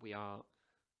we are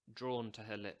drawn to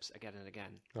her lips again and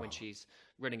again. When she's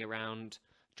running around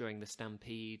during the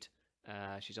stampede,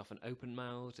 she's often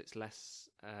open-mouthed. It's less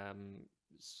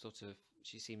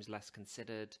she seems less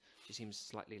considered. She seems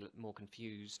slightly more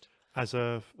confused.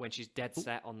 When she's dead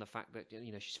set on the fact that,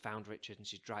 you know, she's found Richard and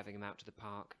she's driving him out to the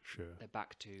park. Sure. They're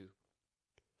back to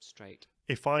straight.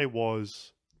 If I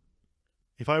was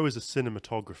a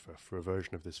cinematographer for a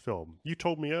version of this film, you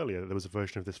told me earlier that there was a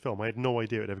version of this film. I had no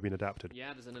idea it had ever been adapted.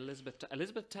 Yeah, there's an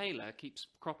Elizabeth Taylor keeps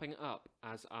cropping up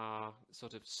as our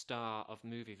sort of star of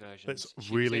movie versions.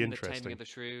 That's really interesting. She's in The Taming of the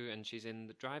Shrew, and she's in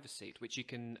The Driver's Seat, which you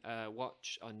can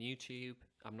watch on YouTube.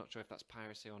 I'm not sure if that's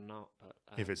piracy or not, but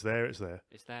if it's there, it's there.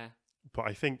 It's there. But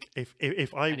I think if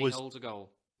I was... He holds a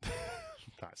goal.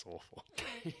 That's awful.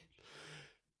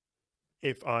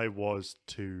 If I was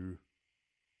to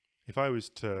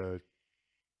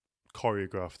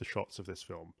choreograph the shots of this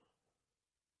film,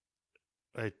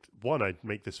 I'd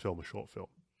make this film a short film.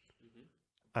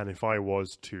 And if I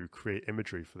was to create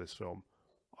imagery for this film,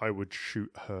 I would shoot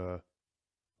her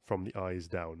from the eyes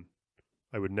down.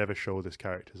 I would never show this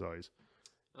character's eyes.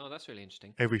 Oh, that's really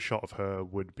interesting. Every shot of her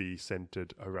would be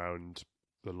centered around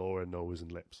the lower nose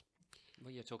and lips.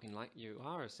 Well, you're talking like you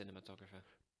are a cinematographer.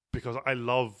 Because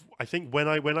I think when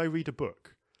I read a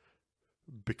book,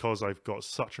 because I've got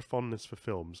such a fondness for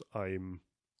films, I'm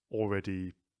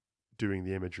already doing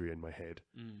the imagery in my head.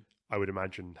 I would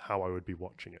imagine how I would be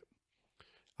watching it.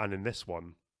 And in this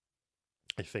one,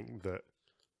 I think that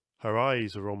her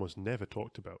eyes are almost never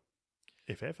talked about,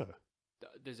 if ever.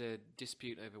 There's a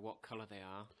dispute over what colour they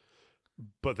are.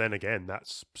 But then again,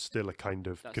 that's still a kind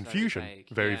of That's confusion. very vague.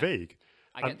 Very vague.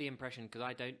 I get the impression, because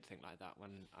I don't think like that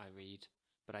when I read,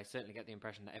 but I certainly get the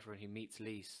impression that everyone who meets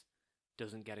Lise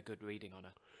doesn't get a good reading on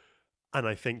her. And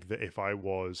I think that if I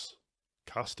was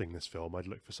casting this film, I'd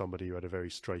look for somebody who had a very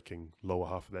striking lower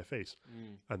half of their face,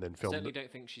 and then I film. certainly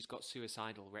don't think she's got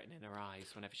suicidal written in her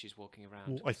eyes whenever she's walking around.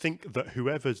 Well, I think that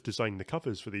whoever's designed the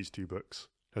covers for these two books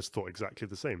has thought exactly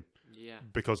the same. Yeah.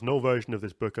 Because no version of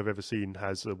this book I've ever seen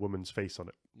has a woman's face on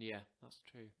it. Yeah, that's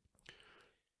true.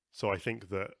 So I think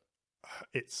that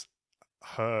it's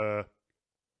her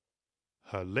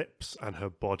lips and her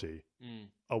body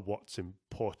are what's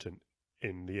important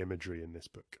in the imagery in this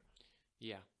book.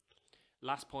 Yeah.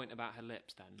 Last point about her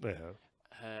lips then. Yeah.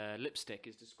 Her lipstick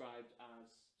is described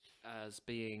as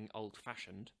being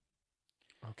old-fashioned.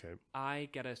 Okay. I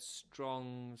get a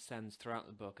strong sense throughout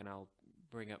the book, and I'll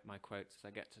bring up my quotes as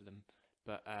I get to them,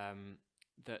 but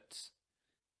that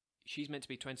she's meant to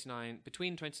be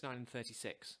between 29 and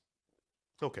 36.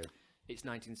 Okay. It's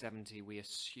 1970, we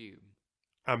assume.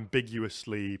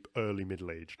 Ambiguously early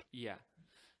middle-aged. Yeah.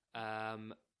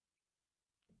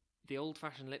 The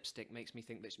old-fashioned lipstick makes me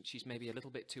think that she's maybe a little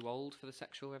bit too old for the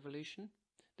sexual revolution,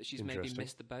 that she's maybe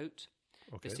missed the boat.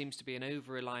 Okay. There seems to be an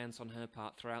over-reliance on her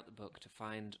part throughout the book to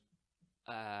find,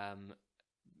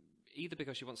 either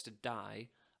because she wants to die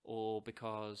or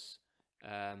because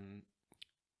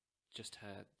just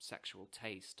her sexual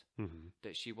taste,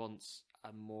 that she wants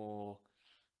a more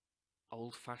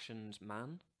old-fashioned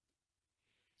man.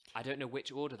 I don't know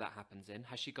which order that happens in.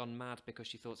 Has she gone mad because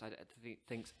she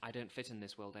thinks I don't fit in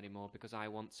this world anymore because I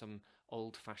want some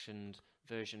old-fashioned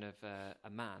version of a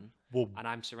man, and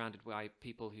I'm surrounded by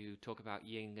people who talk about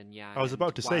yin and yang. I was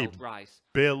about to say, rice.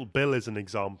 Bill is an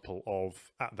example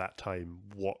of, at that time,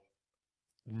 what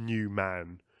new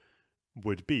man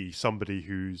would be. Somebody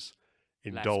who's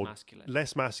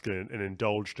less masculine and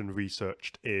indulged and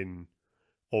researched in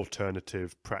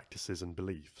alternative practices and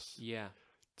beliefs. Yeah.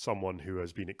 Someone who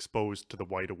has been exposed to the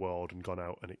wider world and gone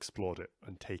out and explored it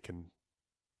and taken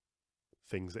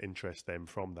things that interest them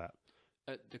from that.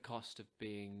 At the cost of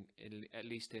being, at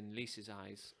least in Lisa's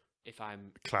eyes, if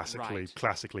I'm classically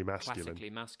masculine. Classically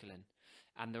masculine.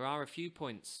 And there are a few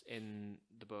points in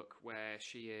the book where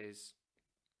she is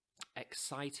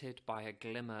excited by a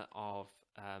glimmer of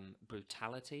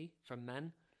brutality from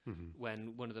men.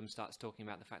 When one of them starts talking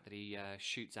about the fact that he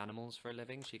shoots animals for a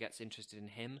living, she gets interested in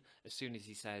him. As soon as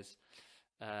he says,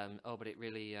 but it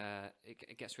really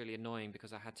it gets really annoying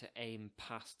because I had to aim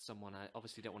past someone. I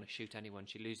obviously don't want to shoot anyone.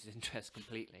 She loses interest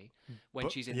completely. When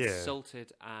she's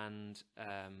insulted and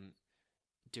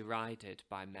derided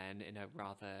by men in a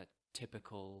rather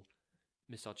typical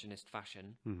misogynist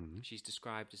fashion, she's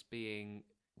described as being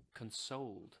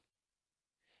consoled.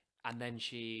 And then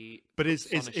she puts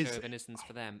on a show of innocence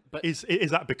for them. But is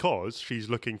that because she's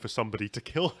looking for somebody to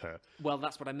kill her? Well,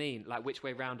 that's what I mean. Like, which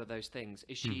way round are those things?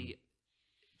 Is she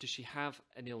does she have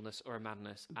an illness or a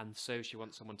madness, and so she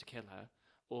wants someone to kill her,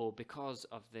 or because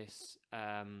of this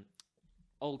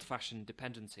old-fashioned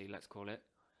dependency, let's call it,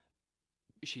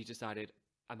 she decided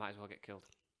I might as well get killed?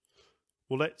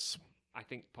 Well, I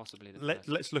think possibly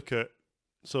let's look at,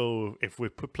 so if we're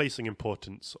placing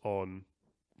importance on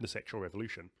the sexual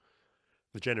revolution,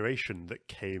 the generation that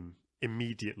came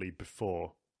immediately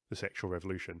before the sexual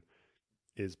revolution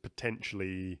is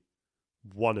potentially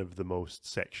one of the most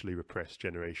sexually repressed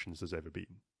generations there's ever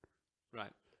been.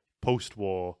 Right.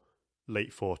 Post-war,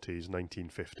 late 40s,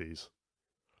 1950s,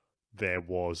 there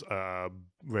was a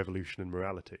revolution in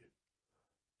morality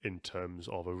in terms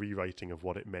of a rewriting of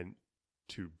what it meant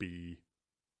to be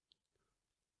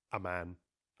a man,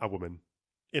 a woman,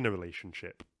 in a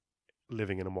relationship,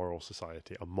 living in a moral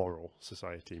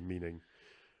society, meaning,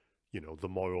 the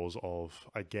morals of,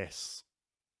 I guess,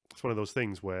 it's one of those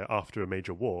things where after a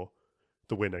major war,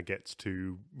 the winner gets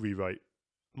to rewrite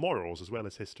morals as well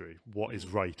as history, what is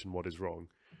right and what is wrong.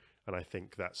 And I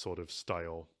think that sort of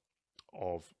style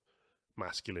of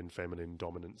masculine, feminine,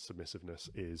 dominant, submissiveness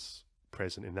is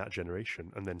present in that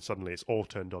generation. And then suddenly it's all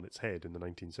turned on its head in the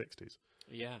 1960s.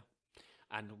 Yeah.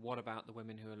 And what about the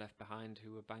women who were left behind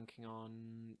who were banking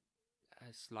on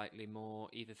slightly more,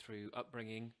 either through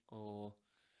upbringing or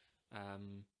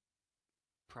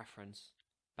preference,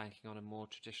 banking on a more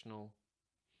traditional.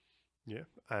 Yeah,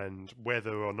 and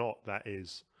whether or not that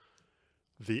is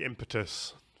the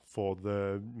impetus for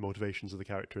the motivations of the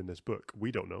character in this book,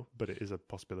 we don't know, but it is a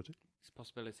possibility. It's a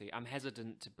possibility. I'm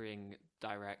hesitant to bring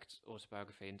direct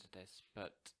autobiography into this,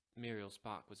 but Muriel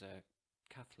Spark was a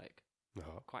Catholic,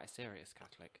 quite a serious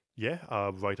Catholic. Yeah,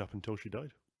 right up until she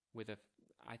died. With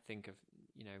I think of,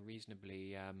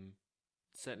 reasonably,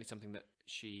 certainly something that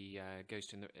she goes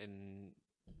to in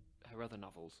her other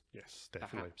novels. Yes,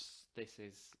 definitely. Perhaps this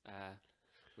is,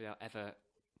 without ever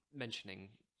mentioning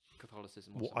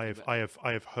Catholicism. Or well, something,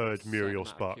 I have heard Muriel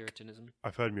Spark. Puritanism.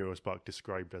 I've heard Muriel Spark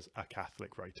described as a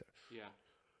Catholic writer. Yeah.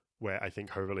 Where I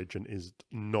think her religion is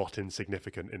not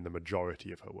insignificant in the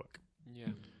majority of her work.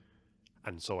 Yeah.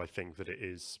 And so I think that it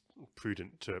is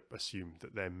prudent to assume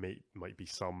that there might be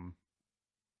some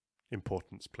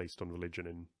importance placed on religion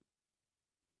in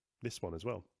this one as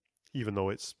well. Even though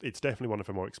it's definitely one of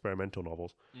her more experimental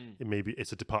novels.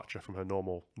 It's a departure from her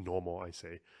normal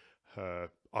her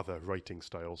other writing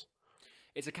styles.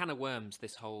 It's a can of worms,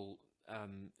 this whole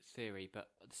theory, but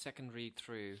the second read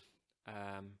through,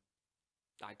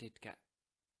 I did get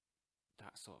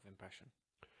that sort of impression.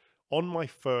 On my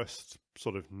first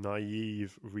sort of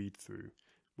naive read through,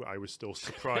 where I was still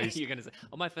surprised. You're going to say,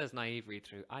 on my first naive read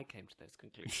through, I came to those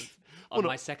conclusions. On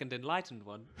my second enlightened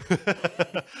one,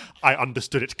 I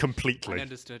understood it completely. I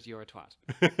understood you're a twat.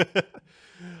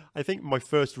 I think my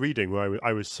first reading, where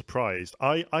I was surprised,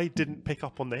 I didn't pick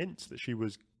up on the hints that she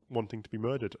was wanting to be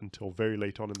murdered until very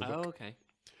late on in the book. Oh, okay.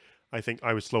 I think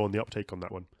I was slow on the uptake on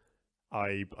that one.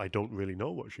 I don't really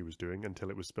know what she was doing until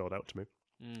it was spelled out to me.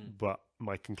 But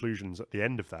my conclusions at the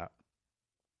end of that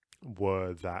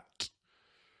were that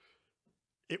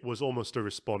it was almost a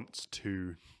response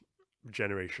to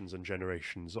generations and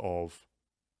generations of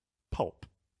pulp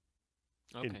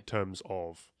in terms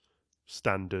of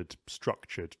standard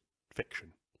structured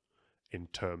fiction, in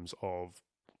terms of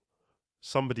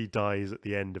somebody dies at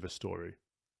the end of a story.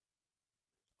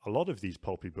 A lot of these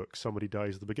pulpy books, somebody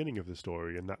dies at the beginning of the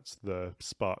story, and that's the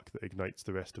spark that ignites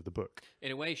the rest of the book.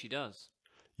 In a way, she does.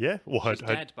 Yeah, well, she's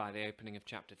dead by the opening of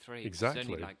chapter 3. Exactly. It's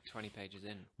only like 20 pages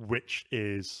in. Which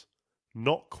is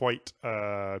not quite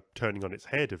turning on its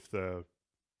head of the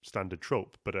standard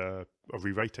trope, but a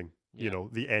rewriting. Yeah. You know,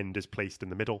 the end is placed in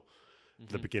the middle.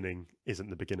 The beginning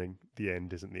isn't the beginning. The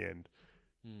end isn't the end.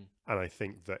 And I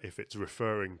think that if it's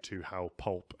referring to how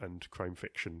pulp and crime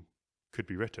fiction could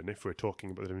be written, if we're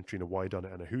talking about the difference between a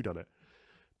Whydunnit and a Whydunnit,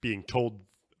 being told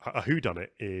a Whydunnit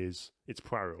it's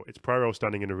Poirot. It's Poirot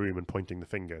standing in a room and pointing the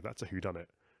finger. That's a Whydunnit.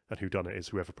 And Whydunnit is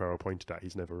whoever Poirot pointed at.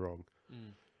 He's never wrong.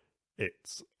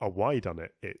 It's a Whydunnit.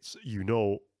 It's, you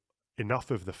know, enough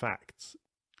of the facts.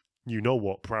 You know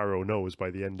what Poirot knows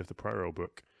by the end of the Poirot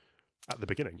book at the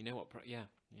beginning. You know what? Yeah.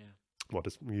 What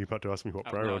is, you about to ask me what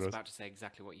Poirot knows? I was about to say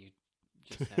exactly what you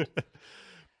just said.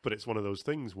 But it's one of those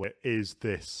things where, is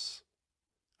this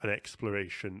an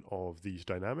exploration of these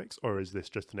dynamics, or is this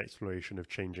just an exploration of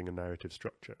changing a narrative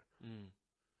structure?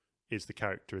 Is the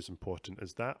character as important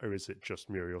as that, or is it just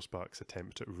Muriel Spark's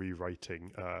attempt at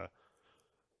rewriting,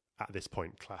 at this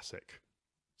point, classic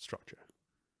structure?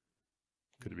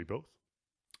 Could it be both?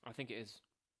 I think it is.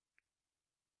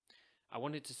 I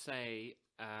wanted to say,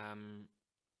 and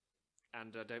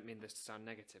I don't mean this to sound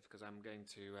negative, because I'm going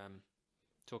to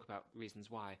talk about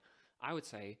reasons why. I would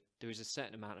say there is a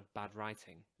certain amount of bad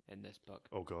writing in this book.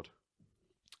 Oh, God.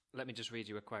 Let me just read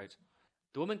you a quote.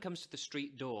 The woman comes to the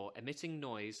street door, emitting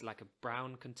noise like a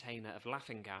brown container of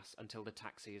laughing gas until the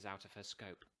taxi is out of her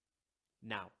scope.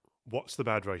 Now. What's the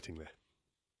bad writing there?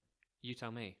 You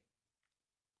tell me.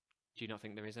 Do you not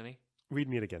think there is any? Read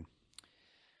me it again.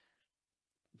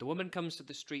 The woman comes to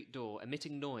the street door,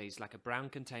 emitting noise like a brown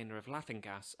container of laughing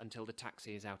gas until the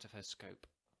taxi is out of her scope.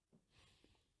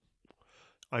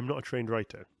 I'm not a trained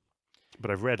writer, but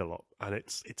I've read a lot, and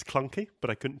it's clunky, but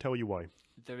I couldn't tell you why.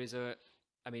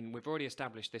 We've already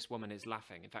established this woman is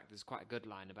laughing. In fact, there's quite a good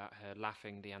line about her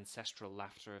laughing the ancestral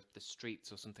laughter of the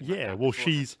streets or something like that. Yeah, well,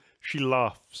 she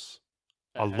laughs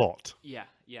a lot. Yeah.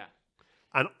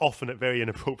 And often at very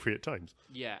inappropriate times.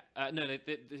 Yeah. No,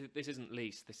 this isn't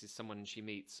Lise. This is someone she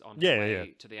meets on her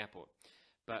way to the airport.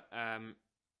 But,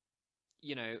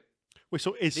 Wait,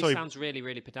 so this sounds really,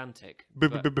 really pedantic.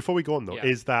 But before we go on, though,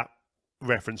 is that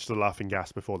reference to the laughing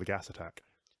gas before the gas attack?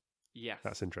 Yes.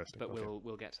 That's interesting. But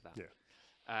we'll get to that.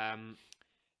 Yeah.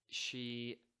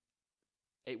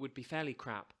 It would be fairly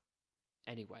crap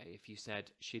anyway if you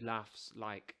said she laughs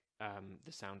like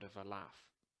the sound of a laugh.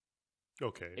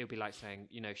 Okay. It would be like saying,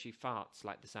 she farts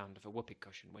like the sound of a whoopee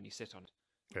cushion when you sit on it.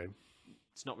 Okay.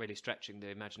 It's not really stretching the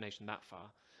imagination that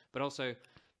far, but also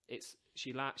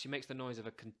she makes the noise of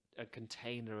a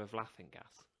container of laughing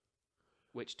gas,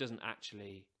 which doesn't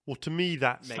actually. Well, to me,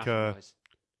 that's make like a noise.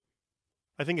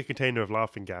 I think a container of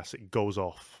laughing gas, it goes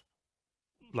off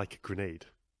like a grenade.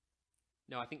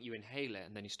 No, I think you inhale it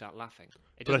and then you start laughing.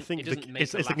 But I think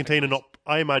it's the container noise. not.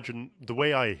 I imagine the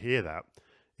way I hear that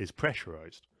is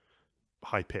pressurized,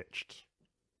 high pitched,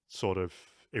 sort of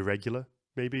irregular.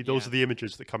 Maybe those Yeah. are the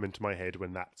images that come into my head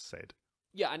when that's said.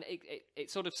 Yeah, and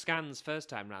it sort of scans first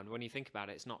time round. When you think about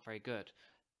it, it's not very good.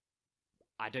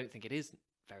 I don't think it is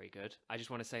very good. I just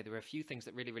want to say there are a few things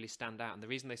that really, really stand out, and the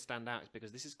reason they stand out is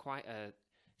because this is quite a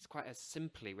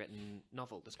simply written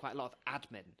novel. There's quite a lot of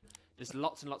admin. There's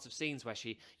lots and lots of scenes where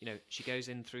she goes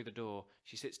in through the door,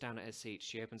 she sits down at her seat,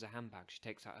 she opens her handbag, she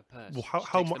takes out her purse. Well,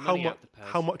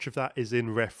 how much of that is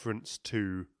in reference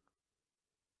to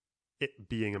it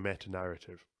being a meta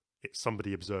narrative? It's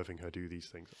somebody observing her do these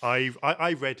things.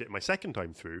 I read it my second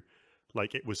time through,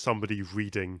 like it was somebody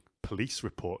reading police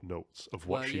report notes of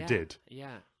what she did.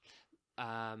 Yeah.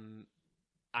 And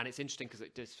it's interesting because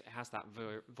it has that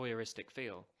voyeuristic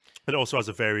feel. It also has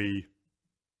a very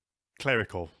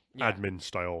clerical admin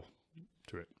style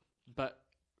to it. But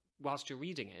whilst you're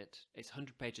reading it, it's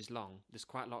 100 pages long. There's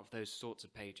quite a lot of those sorts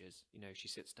of pages. She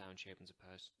sits down, she opens a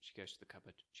purse, she goes to the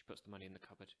cupboard, she puts the money in the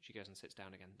cupboard, she goes and sits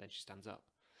down again, then she stands up.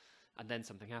 And then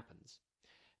something happens.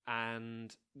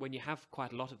 And when you have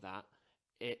quite a lot of that,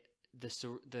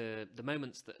 the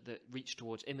moments that reach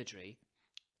towards imagery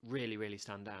really, really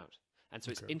stand out. And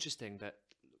so it's interesting that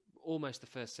almost the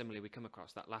first simile we come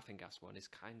across, that laughing gas one, is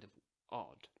kind of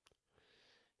odd.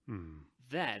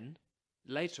 Then,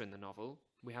 later in the novel,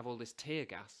 we have all this tear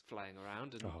gas flying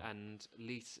around, and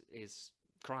Lise is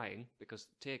crying because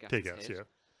tear gas is hit. Yeah.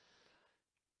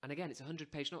 And again, it's a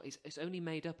 100-page novel. It's only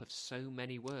made up of so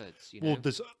many words. Well,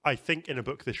 I think in a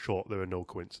book this short, there are no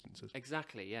coincidences.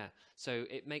 Exactly, yeah. So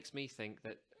it makes me think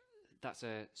that that's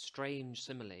a strange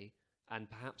simile, and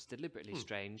perhaps deliberately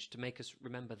strange, to make us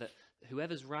remember that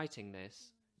whoever's writing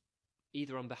this,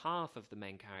 either on behalf of the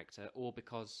main character or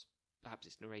because perhaps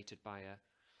it's narrated by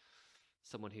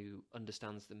someone who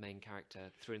understands the main character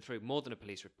through and through, more than a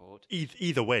police report.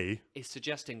 Either way, is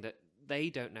suggesting that they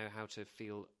don't know how to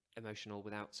feel emotional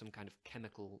without some kind of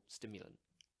chemical stimulant.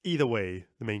 Either way,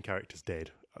 the main character's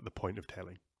dead at the point of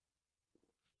telling.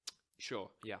 Sure,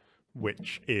 yeah.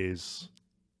 Which is...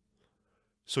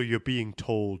 So you're being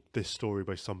told this story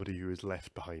by somebody who is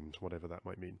left behind, whatever that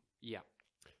might mean. Yeah.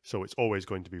 So it's always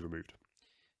going to be removed.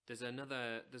 There's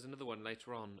another one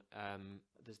later on.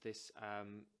 There's this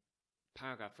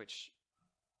paragraph which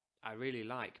I really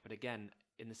like, but again,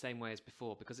 in the same way as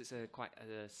before, because it's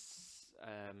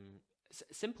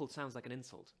simple sounds like an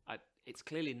insult. It's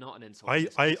clearly not an insult.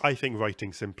 I think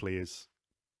writing simply is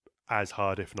as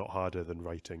hard, if not harder, than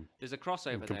writing. There's a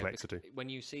crossover complexity. There. When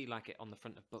you see like it on the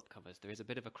front of book covers, there is a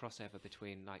bit of a crossover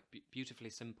between like beautifully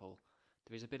simple.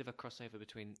 There is a bit of a crossover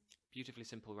between beautifully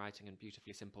simple writing and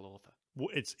beautifully simple author. Well,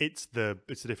 it's the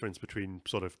difference between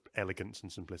sort of elegance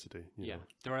and simplicity. You know?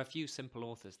 There are a few simple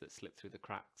authors that slip through the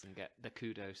cracks and get the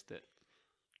kudos that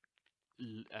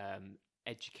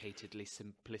educatedly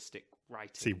simplistic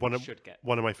writing should get.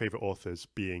 One of my favorite authors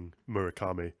being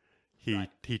Murakami.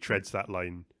 He treads that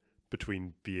line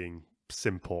between being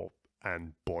simple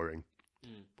and boring.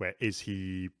 Where is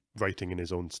he writing in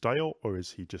his own style, or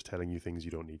is he just telling you things you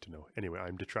don't need to know? Anyway,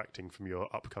 I'm detracting from your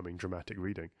upcoming dramatic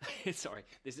reading. Sorry,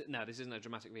 this isn't a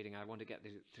dramatic reading. I want to get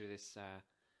through this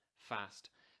fast.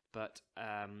 But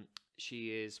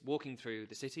she is walking through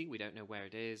the city. We don't know where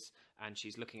it is, and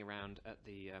she's looking around at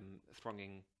the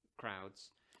thronging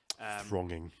crowds.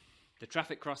 Thronging. The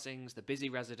traffic crossings, the busy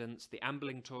residents, the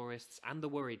ambling tourists, and the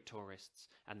worried tourists,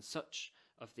 and such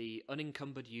of the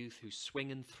unencumbered youth who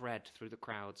swing and thread through the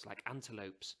crowds like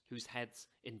antelopes, whose heads,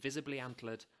 invisibly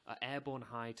antlered, are airborne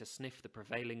high to sniff the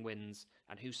prevailing winds,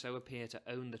 and who so appear to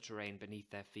own the terrain beneath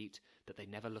their feet that they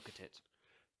never look at it.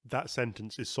 That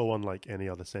sentence is so unlike any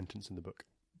other sentence in the book.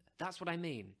 That's what I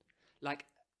mean. Like,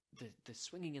 the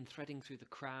swinging and threading through the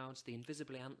crowds, the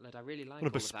invisibly antlered, I really like all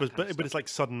of that kind of stuff. But it's like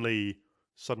suddenly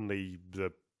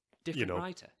the... Different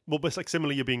writer. Well, but it's like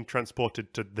similarly you're being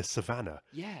transported to the savannah.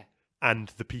 Yeah. And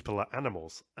the people are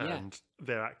animals, and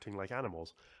they're acting like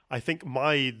animals. I think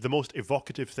the most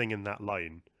evocative thing in that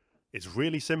line is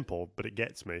really simple, but it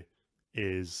gets me,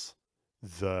 is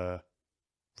the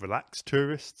relaxed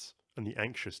tourists and the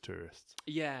anxious tourists.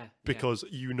 Yeah. Because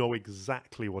you know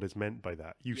exactly what is meant by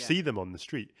that. You see them on the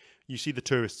street. You see the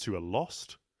tourists who are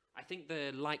lost, think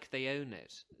the like they own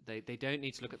it, they don't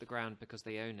need to look at the ground because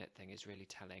they own it thing is really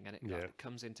telling, and it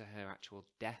comes into her actual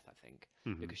death, I think,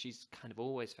 because she's kind of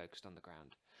always focused on the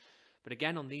ground. But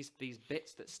again, on these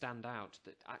bits that stand out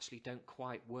that actually don't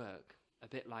quite work, a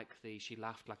bit like she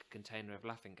laughed like a container of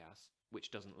laughing gas, which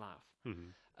doesn't laugh.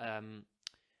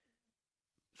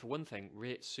 For one thing,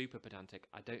 super pedantic,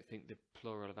 I don't think the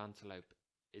plural of antelope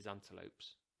is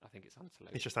antelopes. I think it's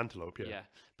antelope. It's just antelope, yeah. Yeah,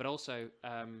 but also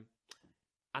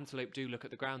antelope do look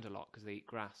at the ground a lot because they eat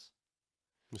grass.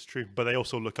 It's true, but they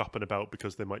also look up and about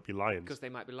because they might be lions. Because they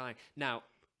might be lying. Now,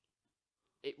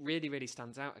 it really, really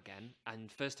stands out again, and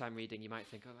first time reading you might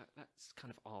think, oh, that's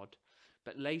kind of odd.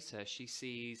 But later she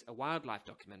sees a wildlife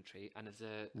documentary and there's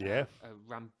a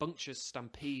rambunctious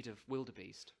stampede of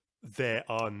wildebeest. There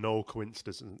are no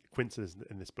coincidences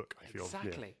in this book, I feel.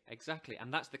 Exactly.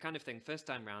 And that's the kind of thing, first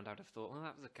time round, I'd have thought, well,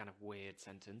 that was a kind of weird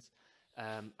sentence.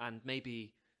 And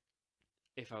maybe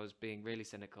if I was being really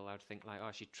cynical, I would think like, oh,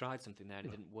 she tried something there and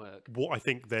it didn't work. What I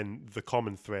think then the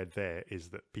common thread there is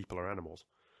that people are animals.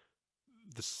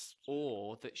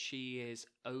 Or that she is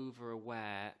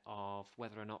over-aware of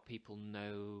whether or not people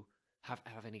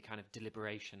have any kind of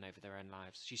deliberation over their own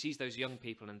lives. She sees those young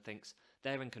people and thinks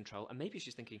they're in control, and maybe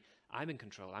she's thinking, I'm in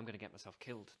control, I'm going to get myself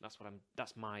killed.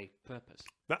 That's my purpose.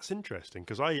 That's interesting,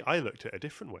 because I looked at it a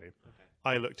different way. Okay.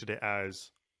 I looked at it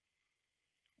as,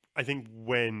 I think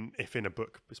if in a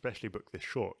book, especially a book this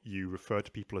short, you refer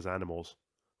to people as animals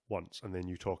once, and then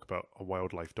you talk about a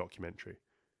wildlife documentary,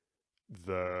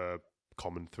 the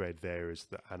common thread there is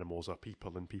that animals are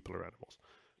people and people are animals.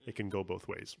 It can go both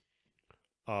ways.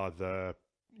 And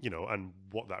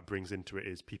what that brings into it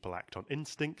is people act on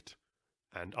instinct,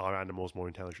 and are animals more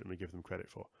intelligent than we give them credit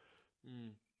for.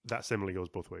 That similarly goes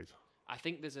both ways. I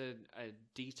think there's a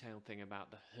detailed thing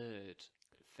about the herd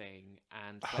thing,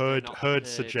 and herd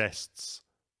suggests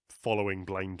following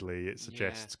blindly. It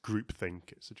suggests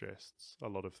groupthink. It suggests a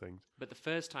lot of things. But the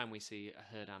first time we see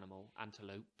a herd animal,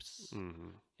 antelopes,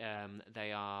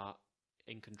 they are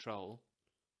in control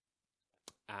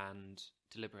and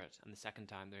deliberate, and the second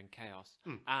time they're in chaos.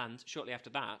 And shortly after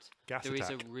that, there is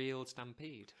a real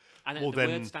stampede. And the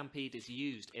word stampede is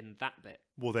used in that bit.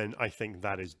 Well, then I think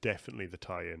that is definitely the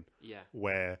tie-in,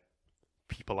 where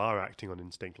people are acting on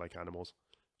instinct like animals,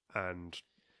 and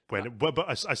but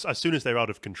as soon as they're out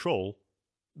of control,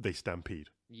 they stampede.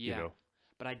 Yeah, you know?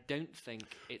 But I don't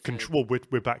think it's control.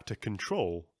 We're back to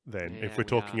control then. If we're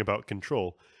talking about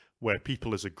control, where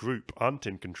people as a group aren't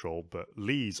in control, but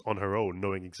Lee's on her own,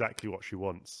 knowing exactly what she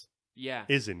wants,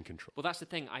 is in control. Well, that's the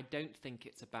thing. I don't think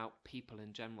it's about people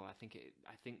in general. I think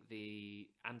the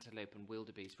antelope and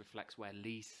wildebeest reflects where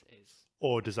Lee's is.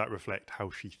 Or does that reflect how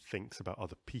she thinks about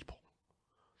other people?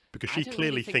 Because she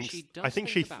clearly thinks. I think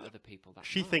she about other people.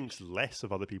 She thinks less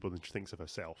of other people than she thinks of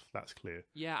herself. That's clear.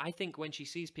 Yeah, I think when she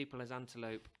sees people as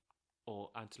antelope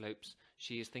or antelopes,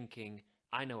 she is thinking,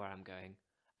 "I know where I'm going.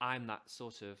 I'm that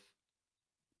sort of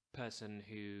person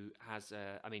who has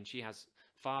she has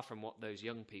far from what those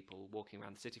young people walking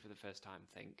around the city for the first time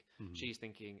think. She's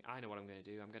thinking, I know what I'm going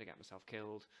to do. I'm going to get myself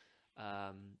killed.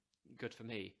 Good for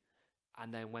me.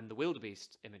 And then when the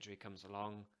wildebeest imagery comes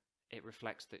along, it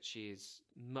reflects that she is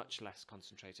much less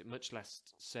concentrated, much less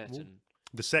certain.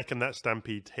 The second that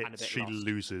stampede hits, she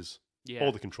loses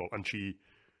all the control, and she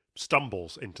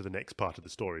stumbles into the next part of the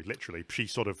story. Literally, she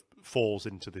sort of falls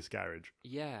into this garage.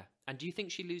 Yeah. And do you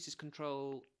think she loses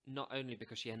control not only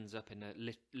because she ends up in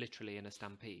literally in a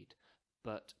stampede,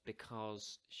 but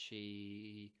because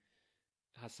she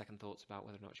has second thoughts about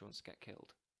whether or not she wants to get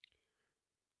killed?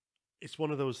 It's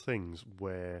one of those things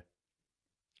where,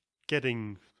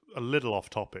 getting a little off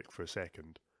topic for a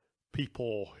second,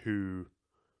 people who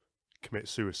commit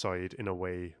suicide in a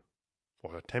way,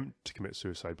 or attempt to commit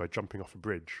suicide by jumping off a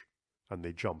bridge, and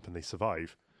they jump and they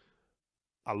survive,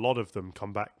 a lot of them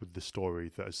come back with the story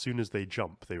that as soon as they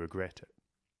jump, they regret it.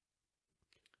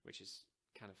 Which is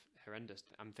kind of horrendous.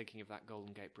 I'm thinking of that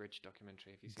Golden Gate Bridge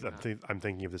documentary. Have you seen that? I'm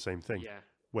thinking of the same thing. Yeah.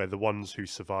 Where the ones who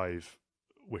survive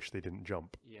wish they didn't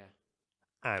jump. Yeah.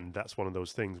 And that's one of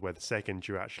those things where the second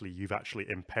you've actually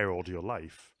imperiled your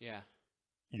life,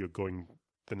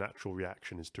 the natural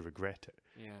reaction is to regret it.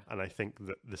 Yeah. And I think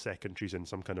that the second she's in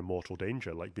some kind of mortal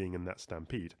danger, like being in that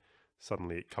stampede,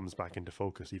 suddenly it comes back into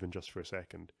focus, even just for a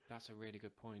second. That's a really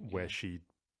good point. Where she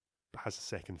has a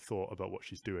second thought about what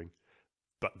she's doing.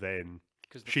 But then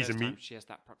because the first time she has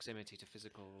that proximity to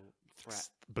physical threat.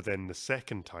 But then the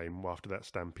second time, after that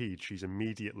stampede, she's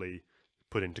immediately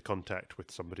put into contact with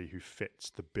somebody who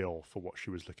fits the bill for what she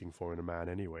was looking for in a man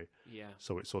anyway. Yeah.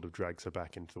 So it sort of drags her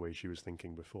back into the way she was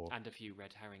thinking before. And a few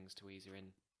red herrings to ease her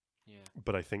in. Yeah.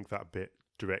 But I think that bit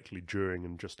directly during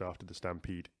and just after the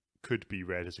stampede could be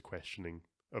read as a questioning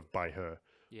by her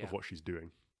Yeah. of what she's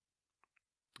doing.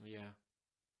 Yeah.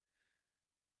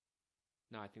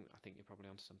 No, I think you're probably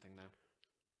onto something there.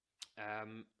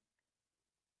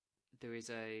 There is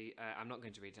I'm not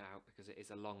going to read it out because it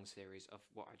is a long series of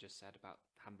what I just said about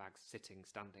handbags sitting,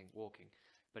 standing, walking.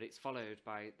 But it's followed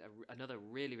by another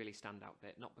really, really standout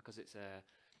bit, not because it's a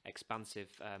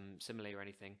expansive simile or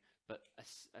anything, but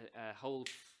a whole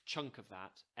chunk of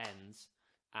that ends,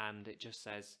 and it just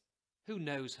says, "Who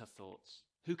knows her thoughts?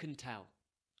 Who can tell?"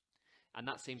 And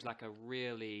that seems like a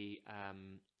really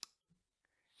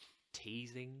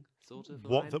teasing sort of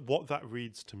line. What that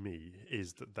reads to me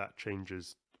is that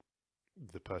changes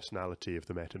the personality of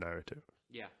the meta-narrative.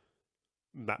 Yeah.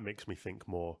 That makes me think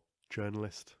more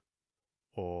journalist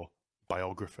or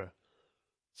biographer,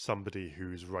 somebody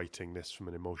who's writing this from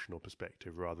an emotional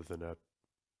perspective rather than a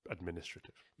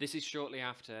administrative. This is shortly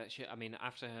after,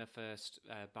 after her first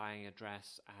buying a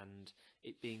dress, and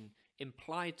it being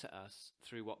implied to us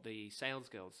through what the sales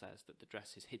girl says that the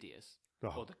dress is hideous,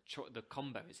 or the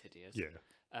combo is hideous.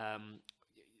 Yeah.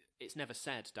 It's never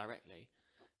said directly.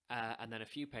 And then a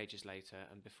few pages later,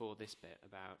 and before this bit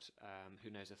about who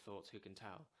knows her thoughts, who can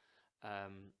tell,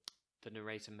 the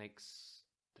narrator makes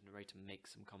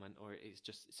some comment, or it's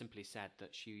just simply said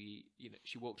that she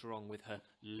walked wrong with her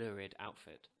lurid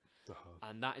outfit,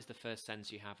 and that is the first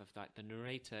sense you have of that. The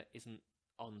narrator isn't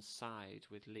on side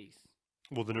with Lise.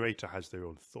 Well, the narrator has their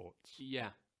own thoughts. Yeah,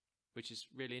 which is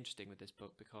really interesting with this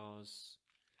book because,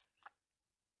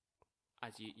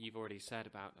 as you've already said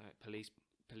about police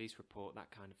report,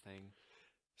 that kind of thing.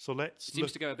 So it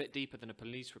seems to go a bit deeper than a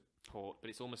police report, but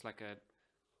it's almost like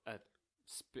a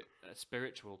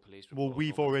spiritual police report.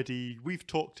 Well, we've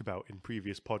talked about in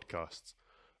previous podcasts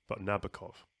about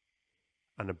Nabokov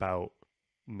and about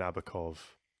Nabokov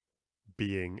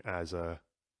being as a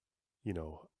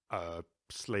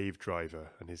slave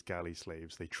driver and his galley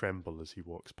slaves, they tremble as he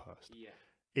walks past. Yeah.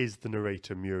 Is the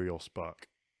narrator Muriel Spark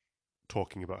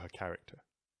talking about her character?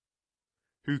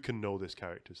 Who can know this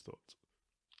character's thoughts?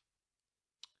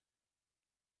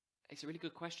 It's a really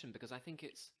good question because I think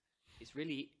it's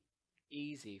really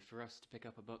easy for us to pick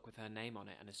up a book with her name on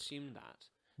it and assume that.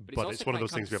 But it's one of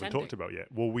those things we haven't talked about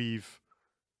yet. Well,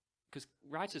 because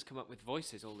writers come up with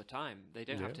voices all the time. They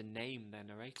don't have to name their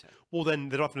narrator. Well, then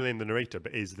they don't have to name the narrator,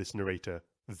 but is this narrator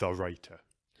the writer,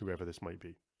 whoever this might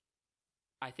be?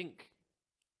 I think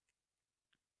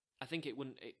it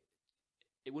wouldn't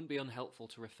be unhelpful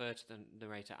to refer to the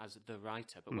narrator as the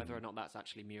writer, but whether or not that's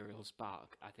actually Muriel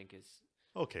Spark, I think is...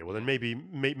 Okay, well then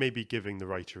maybe giving the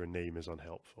writer a name is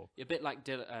unhelpful. A bit like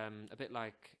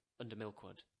Under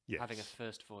Milkwood, having a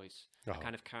first voice, a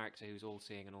kind of character who's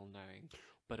all-seeing and all-knowing,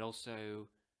 but also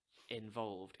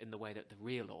involved in the way that the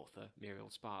real author, Muriel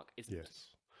Spark, isn't. Yes.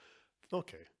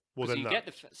 Okay. Well, then you get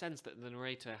the sense that the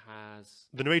narrator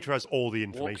has all the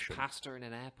information. Walked past her in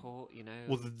an airport, you know.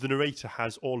 Well, the narrator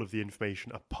has all of the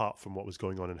information apart from what was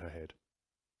going on in her head.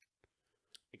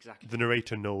 Exactly. The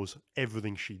narrator knows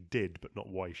everything she did, but not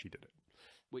why she did it.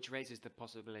 Which raises the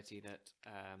possibility that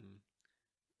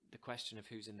the question of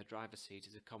who's in the driver's seat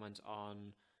is a comment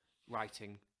on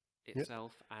writing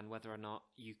itself and whether or not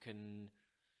you can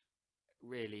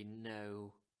really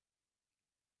know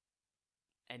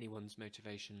anyone's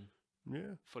motivation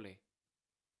fully.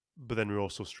 But then we're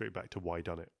also straight back to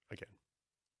Whydunnit again.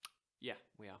 Yeah,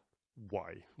 we are.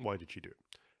 Why? Why did she do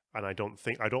it? And I don't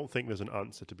think there's an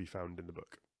answer to be found in the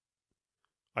book.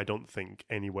 I don't think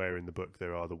anywhere in the book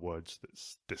there are the words that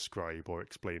describe or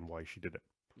explain why she did it.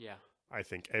 Yeah. I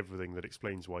think everything that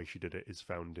explains why she did it is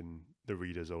found in the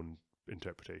reader's own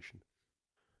interpretation.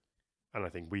 And I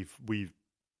think we've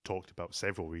talked about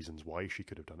several reasons why she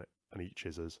could have done it, and each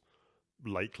is as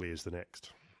likely as the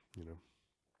next, you know.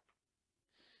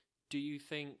 Do you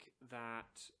think that,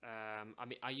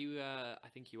 are you, I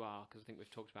think you are, because I think we've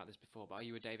talked about this before, but are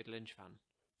you a David Lynch fan?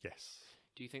 Yes.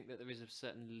 Do you think that there is a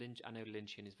certain Lynch, I know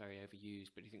Lynchian is very overused,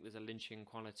 but do you think there's a Lynchian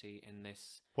quality in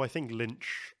this? Well, I think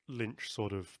Lynch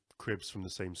sort of cribs from the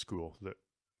same school that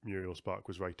Muriel Spark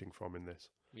was writing from in this.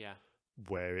 Yeah.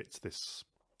 Where it's this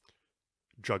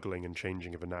juggling and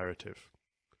changing of a narrative.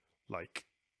 Like,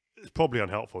 it's probably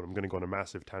unhelpful. I'm going to go on a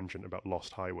massive tangent about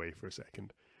Lost Highway for a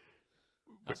second.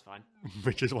 That's fine.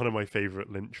 Which is one of my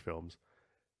favourite Lynch films,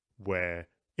 where,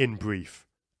 in brief,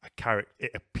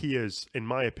 it appears, in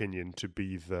my opinion, to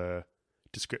be the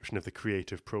description of the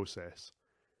creative process,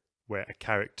 where a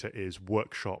character is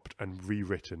workshopped and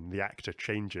rewritten. The actor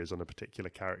changes on a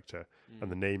particular character,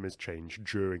 and the name is changed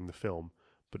during the film,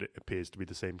 but it appears to be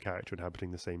the same character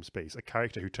inhabiting the same space. A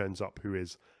character who turns up who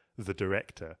is the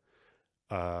director,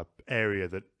 area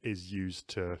that is used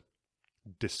to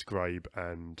describe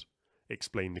and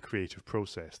explain the creative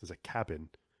process. There's a cabin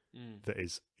that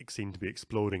is seen to be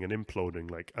exploding and imploding,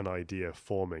 like an idea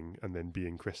forming and then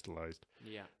being crystallized.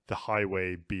 Yeah. The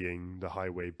highway being the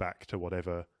highway back to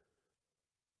whatever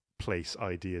place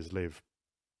ideas live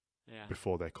Yeah.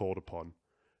 before they're called upon.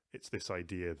 It's this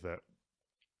idea that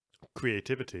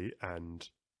creativity and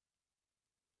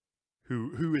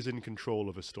who is in control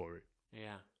of a story.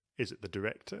 Yeah. Is it the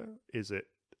director? Is it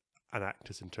an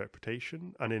actor's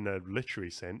interpretation? And in a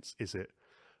literary sense, is it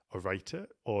a writer,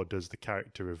 or does the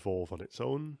character evolve on its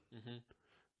own? Mm-hmm.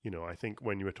 You know, I think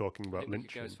when you were talking about we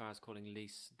could go Lynchian, as far as calling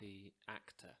Lys the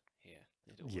actor here.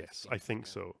 yes, I think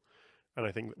so. And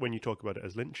I think that when you talk about it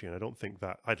as Lynchian, I don't think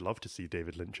that I'd love to see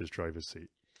David Lynch's driver's seat.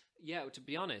 Yeah, to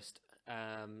be honest,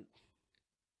 I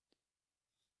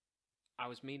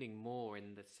was meaning more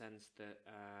in the sense that.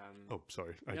 Oh,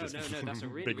 sorry. No, that's a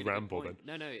really, big really ramble good point.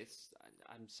 then. No,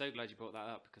 I'm so glad you brought that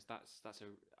up, because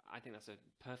I think that's a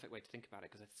perfect way to think about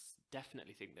it, because I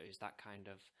definitely think there is that kind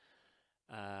of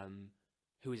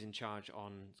who is in charge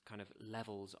on kind of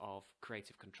levels of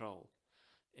creative control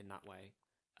in that way.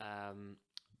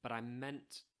 But I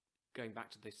meant, going back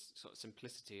to this sort of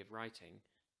simplicity of writing,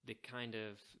 the kind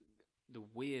of the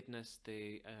weirdness,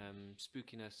 the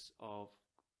spookiness of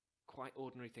quite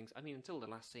ordinary things. I mean, until the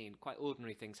last scene, quite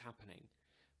ordinary things happening,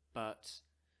 but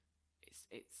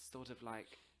it's sort of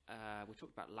like we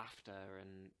talked about laughter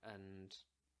and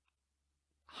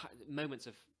moments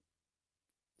of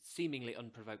seemingly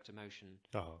unprovoked emotion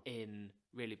in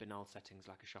really banal settings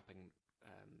like a shopping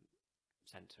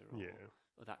centre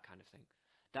or that kind of thing.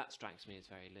 That strikes me as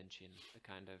very Lynchian, the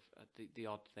kind of the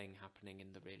odd thing happening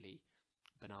in the really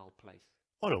banal place.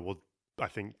 Oh no, well, I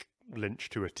think Lynch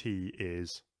to a T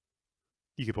is,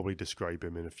 you could probably describe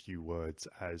him in a few words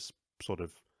as sort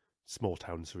of small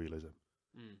town surrealism.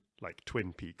 Like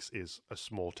Twin Peaks is a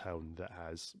small town that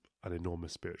has an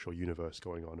enormous spiritual universe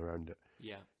going on around it.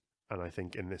 Yeah. And I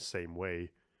think in this same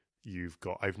way,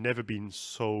 I've never been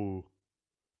so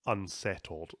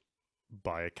unsettled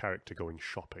by a character going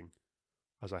shopping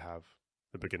as I have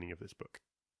the beginning of this book.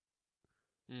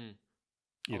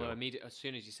 Although immediately, as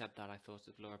soon as you said that, I thought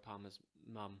of Laura Palmer's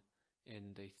mum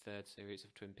in the third series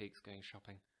of Twin Peaks going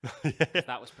shopping. Yeah.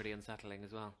 That was pretty unsettling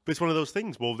as well. But it's one of those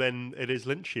things. Well, then it is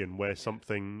Lynchian, where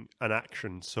an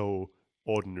action so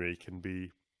ordinary can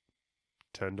be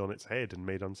turned on its head and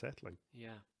made unsettling.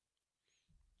 Yeah.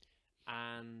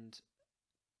 And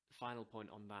final point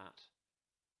on that,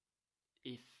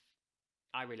 if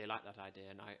I really like that idea,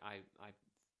 and I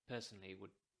personally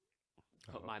would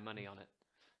put my money on it,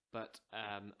 but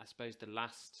I suppose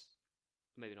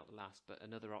maybe not the last, but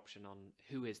another option on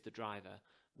who is the driver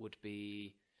would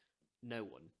be no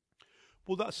one.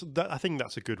 Well, I think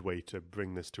that's a good way to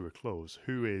bring this to a close.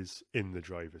 Who is in the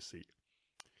driver's seat?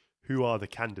 Who are the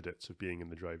candidates of being in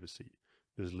the driver's seat?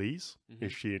 There's Lise. Mm-hmm.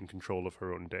 Is she in control of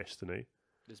her own destiny?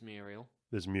 There's Muriel.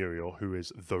 There's Muriel, who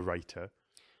is the writer.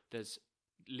 There's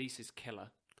Lisa's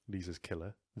killer. Lisa's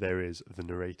killer. There is the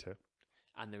narrator.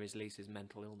 And there is Lisa's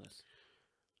mental illness.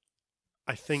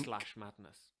 I think... /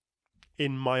 madness.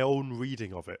 In my own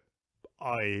reading of it,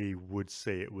 I would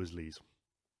say it was Lise.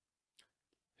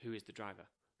 Who is the driver?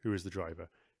 Who is the driver?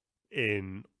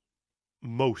 In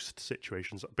most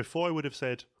situations. Before I would have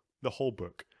said the whole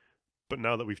book, but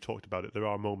now that we've talked about it, there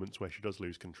are moments where she does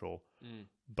lose control.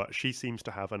 But she seems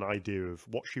to have an idea of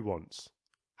what she wants,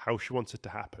 how she wants it to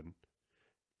happen,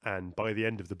 and by the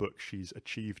end of the book, she's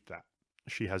achieved that.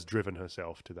 She has driven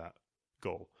herself to that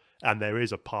goal. And there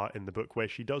is a part in the book where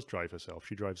she does drive herself.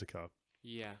 She drives a car.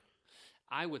 Yeah.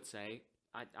 I would say,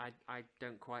 I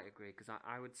don't quite agree, because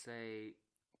I would say,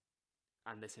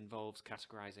 and this involves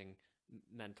categorizing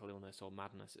mental illness or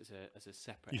madness as a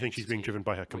separate. You think she's being driven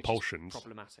by her compulsions?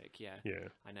 Problematic, yeah. Yeah.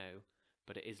 I know,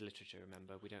 but it is literature.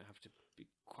 Remember, we don't have to be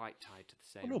quite tied to the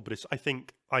same. Oh, no, but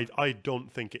I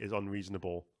don't think it is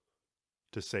unreasonable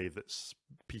to say that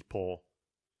people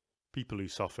who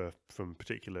suffer from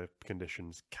particular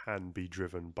conditions can be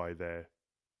driven by their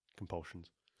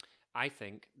compulsions. I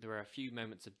think there are a few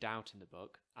moments of doubt in the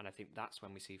book, and I think that's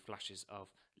when we see flashes of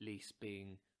Lise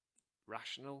being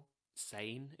rational,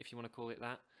 sane, if you want to call it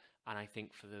that. And I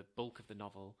think for the bulk of the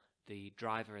novel, the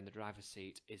driver in the driver's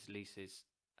seat is Lisa's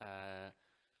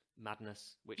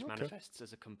madness, which manifests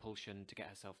as a compulsion to get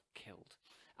herself killed.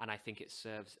 And I think it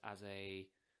serves as a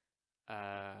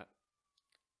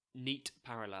neat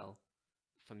parallel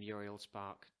for Muriel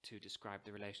Spark to describe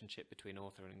the relationship between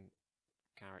author and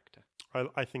character.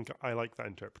 I think I like that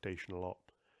interpretation a lot.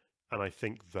 And I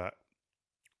think that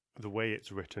the way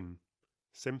it's written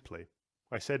simply,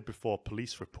 I said before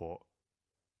police report,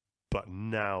 but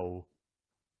now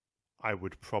I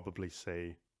would probably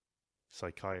say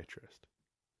psychiatrist.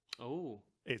 Oh,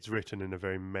 It's written in a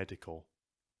very medical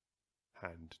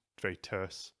hand, very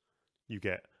terse. You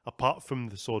get, apart from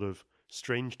the sort of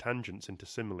strange tangents into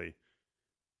simile,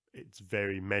 it's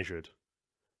very measured,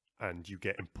 and you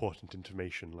get important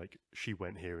information like she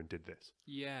went here and did this.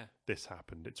 yeah, This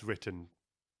happened. It's written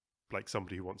like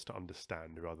somebody who wants to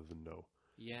understand rather than know.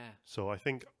 yeah, So I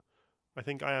think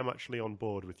I am actually on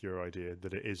board with your idea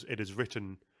that it is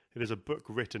a book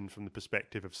written from the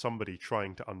perspective of somebody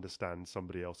trying to understand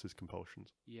somebody else's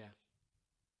compulsions. yeah,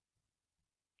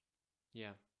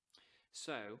 yeah.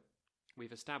 So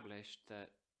we've established that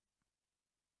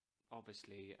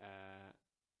obviously,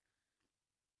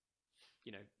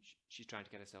 she's trying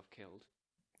to get herself killed.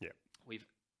 Yeah. We've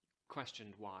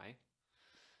questioned why.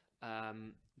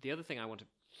 The other thing I want to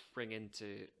bring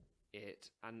into it,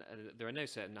 and there are no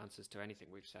certain answers to anything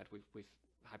we've said. We've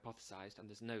hypothesized, and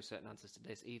there's no certain answers to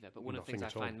this either. But one of the things I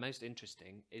find most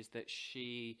interesting is that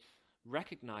she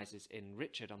recognizes in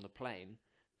Richard on the plane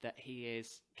that he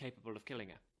is capable of killing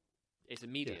her. It's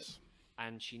immediate. Yes.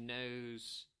 And she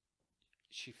knows,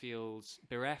 she feels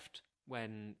bereft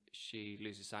when she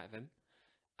loses sight of him,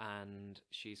 and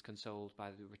she's consoled by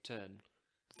the return.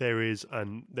 There is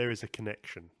a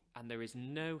connection. And there is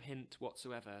no hint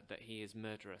whatsoever that he is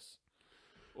murderous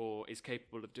or is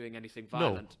capable of doing anything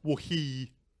violent. No. Well,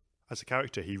 he, as a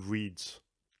character, he reads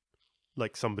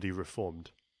like somebody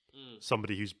reformed,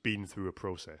 somebody who's been through a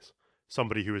process,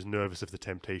 somebody who is nervous of the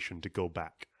temptation to go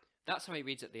back. That's how he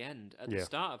reads at the end. At the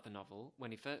start of the novel, when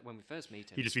we first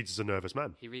meet him, he just reads as a nervous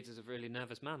man. He reads as a really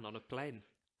nervous man on a plane.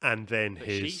 And then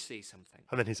she sees something.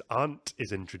 And then his aunt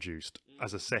is introduced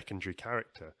as a secondary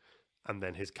character. And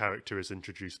then his character is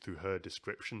introduced through her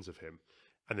descriptions of him.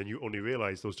 And then you only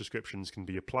realise those descriptions can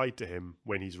be applied to him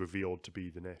when he's revealed to be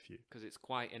the nephew. Because it's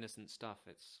quite innocent stuff.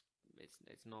 It's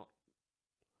not.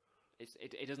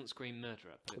 It doesn't scream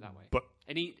murderer, put it that way. But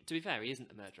and to be fair, he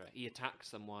isn't a murderer. He attacks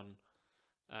someone.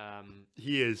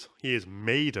 He is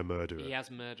made a murderer. He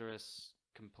has murderous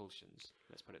compulsions.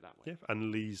 Let's put it that way. Yeah,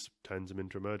 and Lise turns him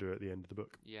into a murderer at the end of the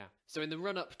book. Yeah. So in the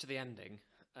run up to the ending,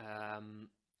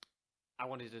 I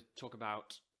wanted to talk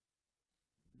about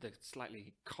the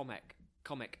slightly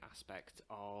comic aspect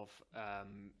of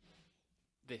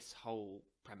this whole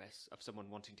premise of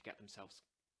someone wanting to get themselves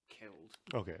killed.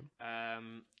 Okay.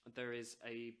 There is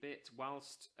a bit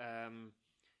whilst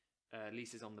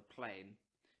Lise is on the plane,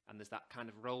 and there's that kind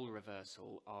of role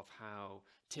reversal of how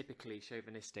typically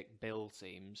chauvinistic Bill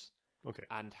seems,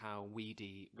 and how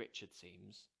weedy Richard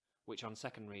seems, which on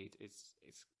second read is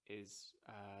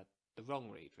the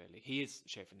wrong read, really. He is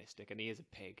chauvinistic and he is a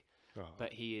pig,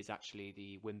 but he is actually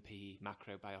the wimpy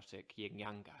macrobiotic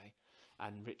yin-yang guy,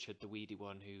 and Richard, the weedy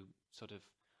one who sort of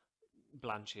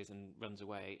blanches and runs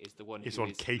away, is the one who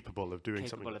is capable of doing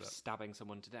something like capable of stabbing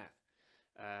someone to death.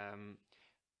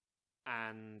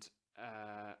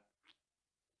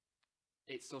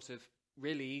 It's sort of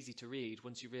really easy to read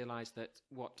once you realise that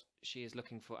what she is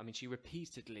looking for. I mean, she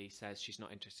repeatedly says she's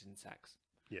not interested in sex.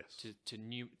 Yes.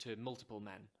 To multiple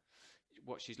men.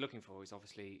 What she's looking for is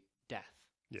obviously death.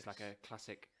 Yes. It's like a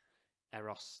classic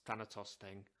Eros Thanatos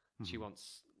thing. Mm-hmm. She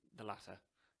wants the latter.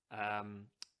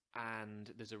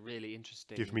 And there's a really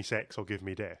interesting... Give me sex or give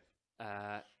me death.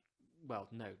 Well,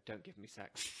 no, don't give me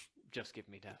sex. Just give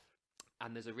me death.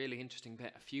 And there's a really interesting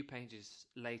bit. A few pages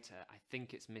later, I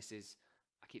think it's Mrs...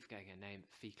 I keep forgetting her name.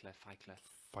 Feikler.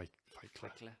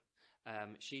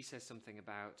 She says something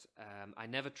about, I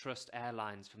never trust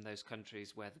airlines from those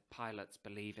countries where the pilots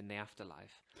believe in the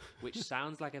afterlife, which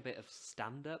sounds like a bit of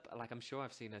stand-up. Like, I'm sure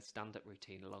I've seen a stand-up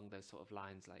routine along those sort of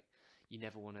lines. Like, you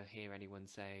never want to hear anyone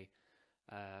say,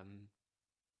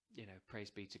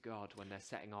 praise be to God when they're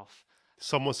setting off.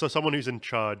 Someone who's in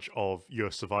charge of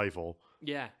your survival.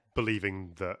 Yeah.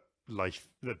 Believing that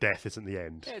death isn't the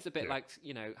end. Yeah, it's a bit like,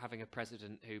 having a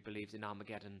president who believes in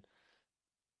Armageddon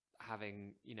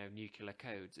having, nuclear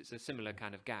codes. It's a similar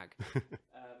kind of gag.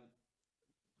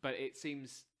 But it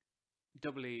seems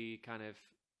doubly kind of,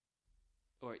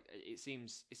 or it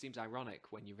seems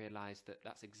ironic when you realise that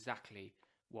that's exactly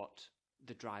what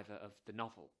the driver of the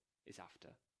novel is after,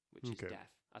 which is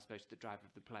death, as opposed to the driver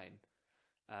of the plane.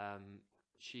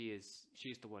 She's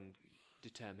the one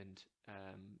determined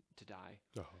to die.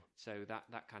 So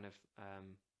that kind of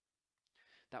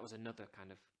that was another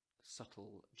kind of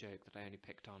subtle joke that I only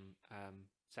picked on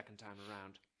second time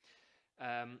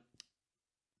around.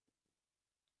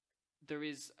 There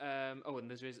is and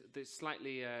there's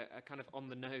slightly a kind of on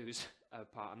the nose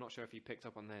part. I'm not sure if you picked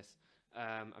up on this.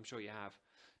 I'm sure you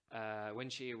have. When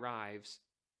she arrives,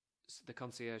 the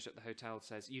concierge at the hotel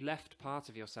says, "You left part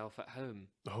of yourself at home."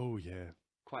 Oh yeah.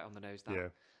 quite on the nose. That Yeah.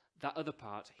 that other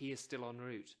part, he is still en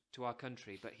route to our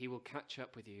country, but he will catch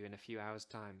up with you in a few hours'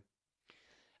 time.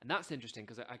 And that's interesting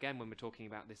because, again, when we're talking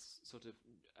about this sort of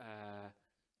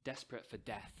desperate for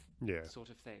death Yeah. sort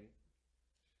of thing,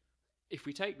 if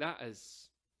we take that as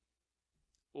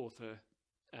author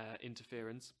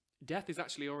interference, death is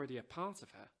actually already a part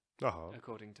of her, Uh-huh.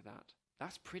 according to that.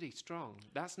 That's pretty strong.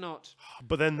 That's not...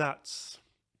 But then that's...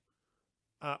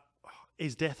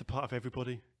 is death a part of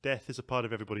everybody? Death is a part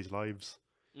of everybody's lives.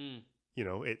 Mm. You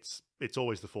know, it's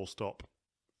always the full stop.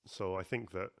 So I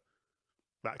think that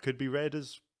could be read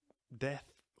as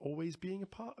death always being a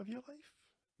part of your life.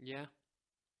 Yeah,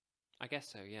 I guess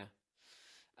so, yeah.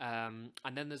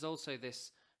 And then there's also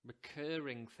this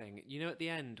recurring thing. You know, at the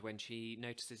end when she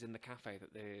notices in the cafe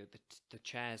that the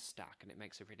chairs stack and it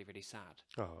makes her really, really sad.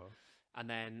 Uh-huh. And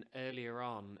then earlier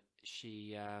on,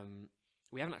 she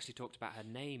we haven't actually talked about her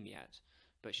name yet,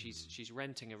 but she's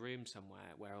renting a room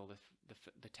somewhere where all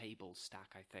the tables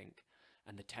stack, I think,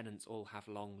 and the tenants all have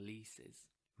long leases.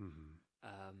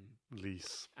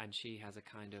 Lease. And she has a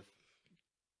kind of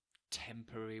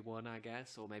temporary one, I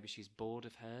guess, or maybe she's bored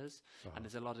of hers. And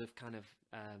there's a lot of kind of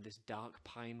this dark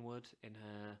pine wood in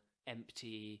her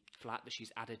empty flat that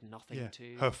she's added nothing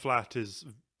to. Her flat is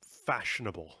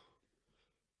fashionable.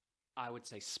 I would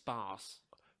say sparse.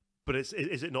 But is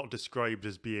it not described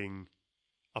as being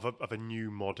of a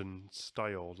new modern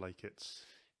style? Like it's...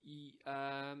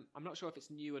 I'm not sure if it's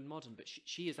new and modern, but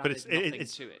she has added nothing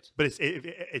to it. But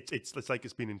it's like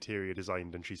it's been interior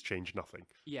designed and she's changed nothing.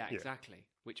 Yeah, exactly.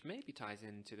 Which maybe ties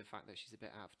into the fact that she's a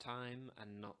bit out of time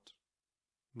and not...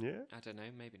 Yeah? I don't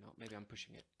know, maybe not. Maybe I'm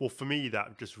pushing it. Well, for me,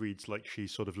 that just reads like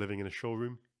she's sort of living in a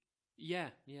showroom. Yeah.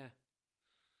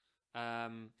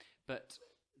 But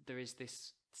there is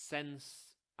this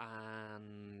sense,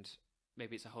 and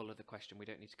maybe it's a whole other question. We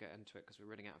don't need to get into it because we're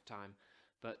running out of time.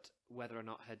 But whether or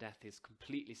not her death is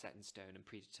completely set in stone and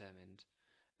predetermined,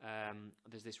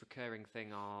 there's this recurring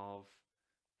thing of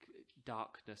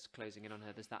darkness closing in on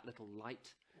her. There's that little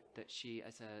light that she,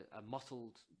 as a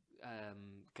mottled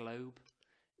globe,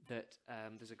 that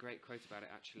there's a great quote about it,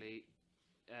 actually.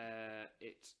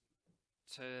 It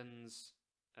turns,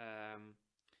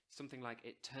 something like,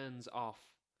 it turns off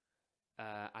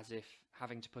as if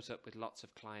having to put up with lots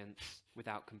of clients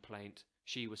without complaint,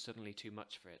 she was suddenly too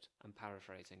much for it. I'm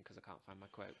paraphrasing because I can't find my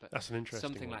quote, but that's an interesting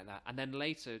something one. like that. And then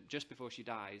later, just before she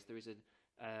dies, there is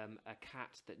a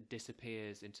cat that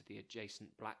disappears into the adjacent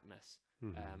blackness,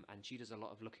 and she does a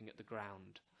lot of looking at the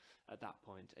ground. At that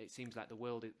point, it seems like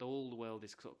all the world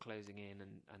is sort of closing in,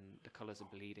 and the colours are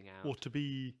bleeding out. Well, to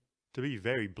be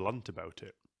very blunt about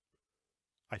it,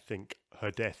 I think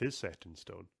her death is set in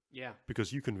stone. Yeah.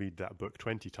 Because you can read that book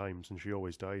 20 times and she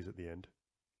always dies at the end.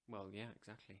 Well, yeah,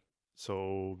 exactly.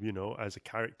 So, you know, as a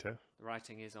character... The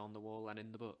writing is on the wall and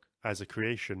in the book. As a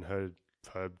creation,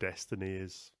 her destiny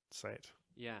is set.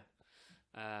 Yeah.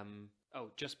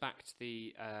 Just back to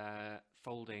the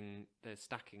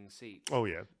stacking seats. Oh,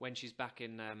 yeah. When she's back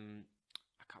in, I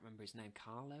can't remember his name,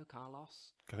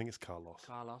 Carlos? I think it's Carlos.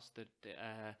 Carlos,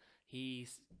 he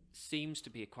seems to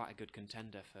be quite a good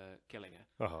contender for killing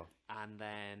her. Uh-huh. And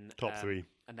then... Top 3.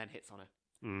 And then hits on her,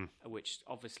 which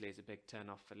obviously is a big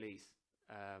turn-off for Lise,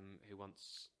 who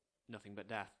wants nothing but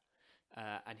death.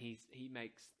 And he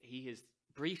is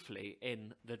briefly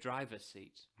in the driver's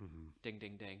seat. Ding,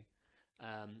 ding, ding.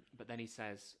 But then he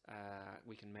says,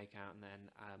 we can make out, and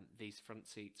then these front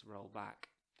seats roll back.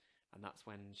 And that's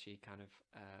when she kind of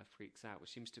freaks out,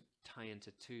 which seems to tie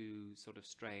into two sort of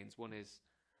strains. One is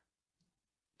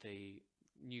the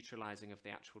neutralizing of the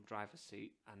actual driver's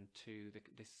seat, and two,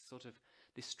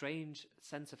 this strange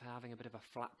sense of having a bit of a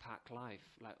flat pack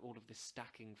life, like all of this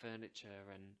stacking furniture,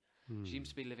 and she seems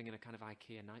to be living in a kind of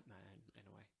IKEA nightmare in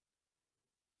a way.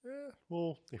 Yeah,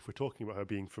 well, if we're talking about her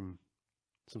being from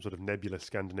some sort of nebulous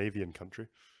Scandinavian country.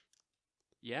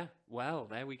 Yeah, well,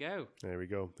 there we go. There we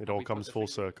go. It all comes full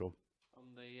circle.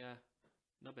 On the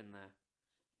nubbin there.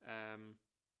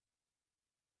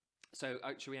 So,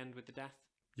 should we end with the death?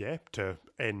 Yeah, to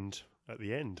end at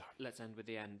the end. Let's end with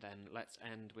the end then. Let's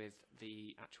end with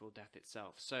the actual death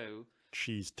itself. So...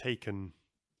 She's taken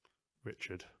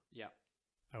Richard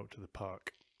out to the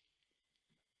park,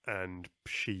 and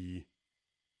she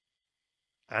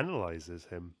analyzes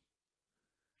him.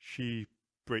 She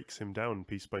breaks him down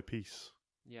piece by piece.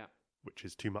 Yeah. Which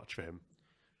is too much for him.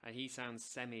 And he sounds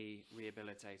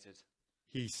semi-rehabilitated.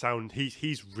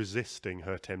 He's resisting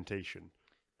her temptation.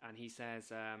 And he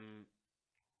says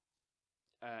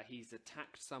he's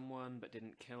attacked someone but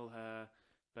didn't kill her,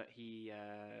 but he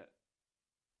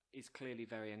is clearly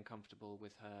very uncomfortable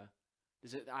with her.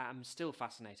 I'm still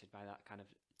fascinated by that kind of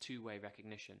two-way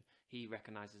recognition. he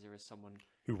recognizes her as someone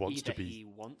who wants to either be, he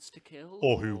wants to kill,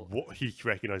 or he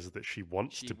recognizes that she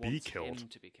wants she to be wants killed, him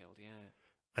to be killed. Yeah,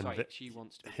 and sorry, that she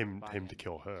wants to be killed by him to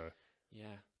kill her,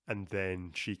 Yeah. and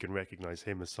then she can recognize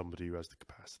him as somebody who has the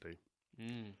capacity.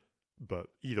 Mm. But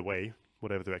either way,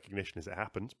 whatever the recognition is, it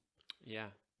happens. Yeah.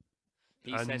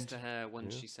 He says to her when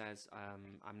she says,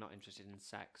 I'm not interested in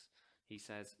sex, he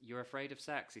says, "You're afraid of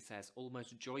sex," he says,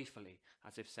 almost joyfully,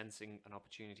 as if sensing an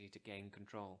opportunity to gain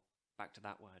control. Back to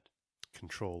that word.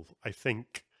 Control. I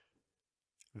think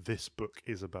this book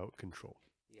is about control.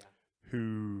 Yeah.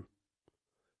 Who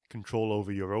control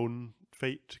over your own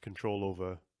fate, control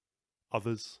over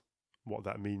others, what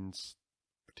that means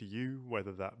to you,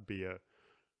 whether that be a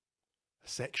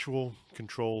sexual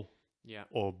control,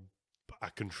 or a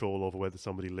control over whether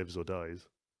somebody lives or dies.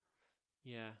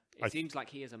 Yeah, it seems like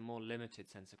he has a more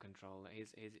limited sense of control.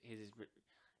 His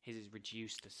is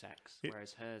reduced to sex,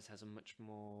 whereas hers has a much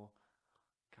more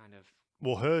kind of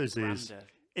hers grander. is.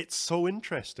 It's so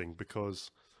interesting because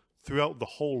throughout the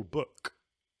whole book,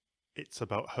 it's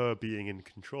about her being in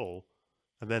control,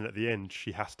 and then at the end,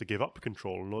 she has to give up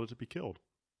control in order to be killed.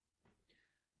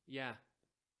 Yeah,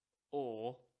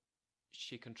 or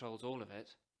she controls all of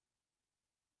it,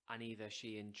 and either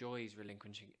she enjoys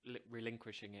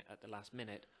relinquishing it at the last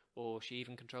minute, or she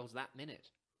even controls that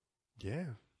minute. Yeah,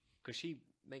 because she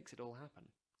makes it all happen.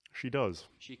 She does.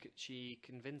 She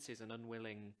convinces an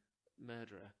unwilling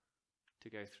murderer to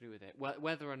go through with it.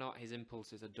 Whether or not his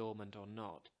impulses are dormant or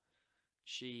not,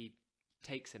 she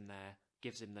takes him there,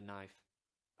 gives him the knife,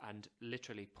 and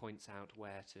literally points out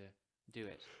where to do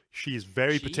it. She is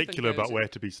very particular about where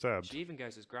to be stabbed. She even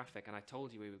goes as graphic, and I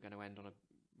told you we were going to end on a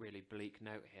really bleak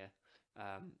note here.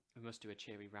 We must do a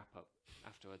cheery wrap-up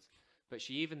afterwards. But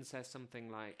she even says something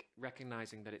like,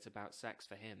 recognizing that it's about sex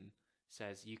for him,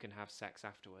 says, "You can have sex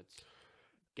afterwards.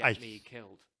 Get me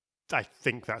killed." I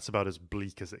think that's about as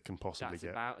bleak as it can possibly get.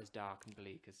 That's about as dark and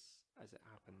bleak as it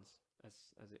happens,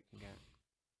 as it can get.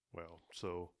 Well,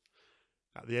 so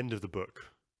at the end of the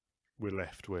book, we're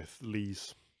left with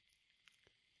Lise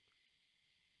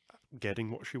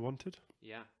getting what she wanted.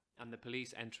 Yeah, and the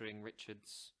police entering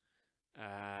Richard's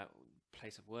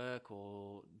place of work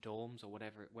or dorms or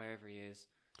wherever he is,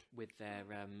 with their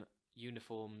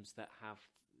uniforms that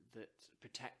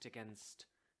protect against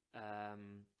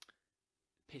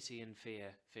pity and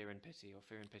fear and pity, or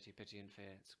fear and pity, pity and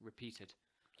fear. It's repeated.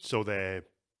 So they're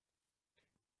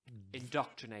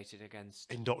indoctrinated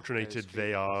against. Indoctrinated.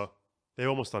 They're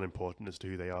almost unimportant as to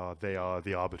who they are. They are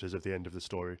the arbiters of the end of the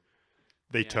story.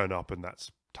 They turn up, and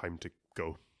that's time to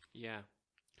go. Yeah.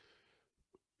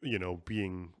 You know,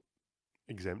 being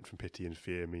exempt from pity and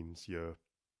fear means you're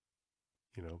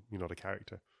not a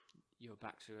character. You're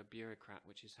back to a bureaucrat,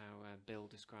 which is how Bill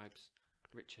describes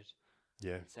Richard.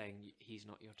 Yeah. Saying he's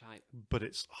not your type. But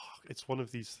it's one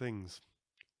of these things.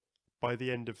 By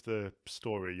the end of the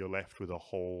story, you're left with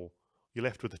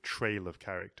a trail of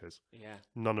characters. Yeah.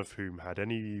 None of whom had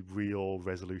any real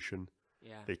resolution.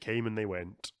 Yeah. They came and they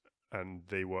went, and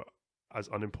they were as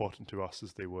unimportant to us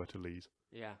as they were to Lise.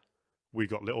 Yeah. We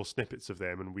got little snippets of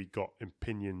them, and we got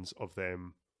opinions of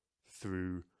them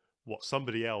through what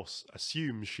somebody else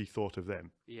assumes she thought of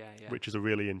them. Yeah, yeah. Which is a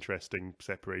really interesting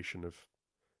separation of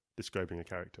describing a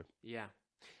character. Yeah.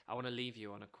 I want to leave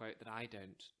you on a quote that I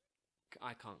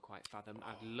can't quite fathom.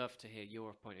 I'd love to hear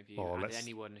your point of view, and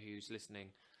anyone who's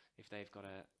listening, if they've got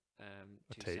a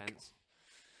 2 cents.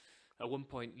 At one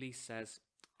point, Lise says,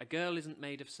 "A girl isn't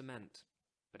made of cement,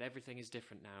 but everything is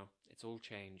different now. It's all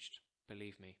changed.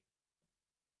 Believe me."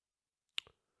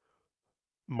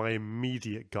 My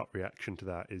immediate gut reaction to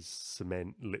that is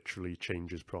cement literally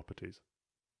changes properties.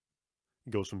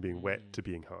 It goes from being wet to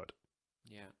being hard.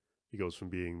 Yeah. It goes from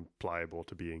being pliable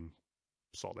to being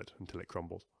solid until it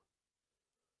crumbles.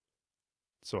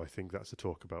 So I think that's a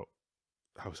talk about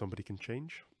how somebody can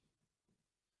change.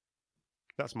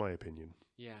 That's my opinion.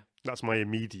 Yeah. That's my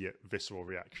immediate visceral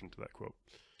reaction to that quote.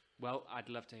 Well, I'd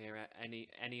love to hear any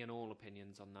and all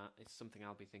opinions on that. It's something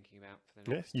I'll be thinking about for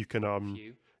the next you can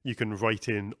few. You can write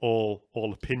in all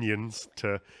opinions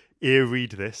to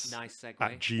earreadthis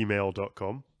at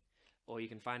gmail.com. Or you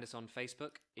can find us on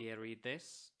Facebook,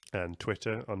 earreadthis. And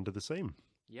Twitter under the same.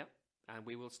 Yep. And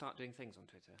we will start doing things on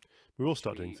Twitter. We will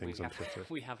start doing things on Twitter.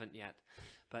 We haven't yet.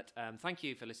 But thank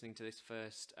you for listening to this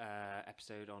first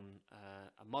episode on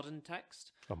a modern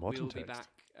text. We'll be back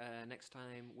next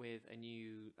time with a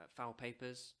new Foul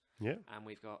Papers. Yeah. And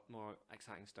we've got more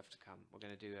exciting stuff to come. We're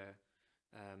going to do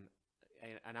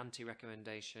an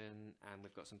anti-recommendation, and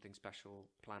we've got something special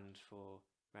planned for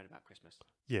Read about Christmas.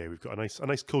 Yeah, we've got a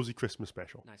nice cozy Christmas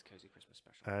special. Nice cozy Christmas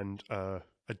special. And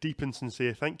a deep and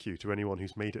sincere thank you to anyone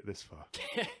who's made it this far.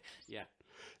 Yeah.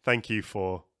 Thank you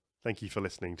for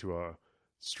listening to our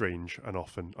strange and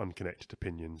often unconnected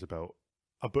opinions about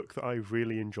a book that I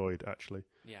really enjoyed, actually.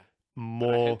 Yeah.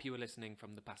 More. And I hope you were listening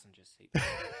from the passenger's seat.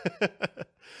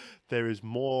 There is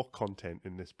more content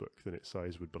in this book than its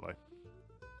size would belie.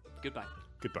 Goodbye.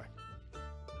 Goodbye.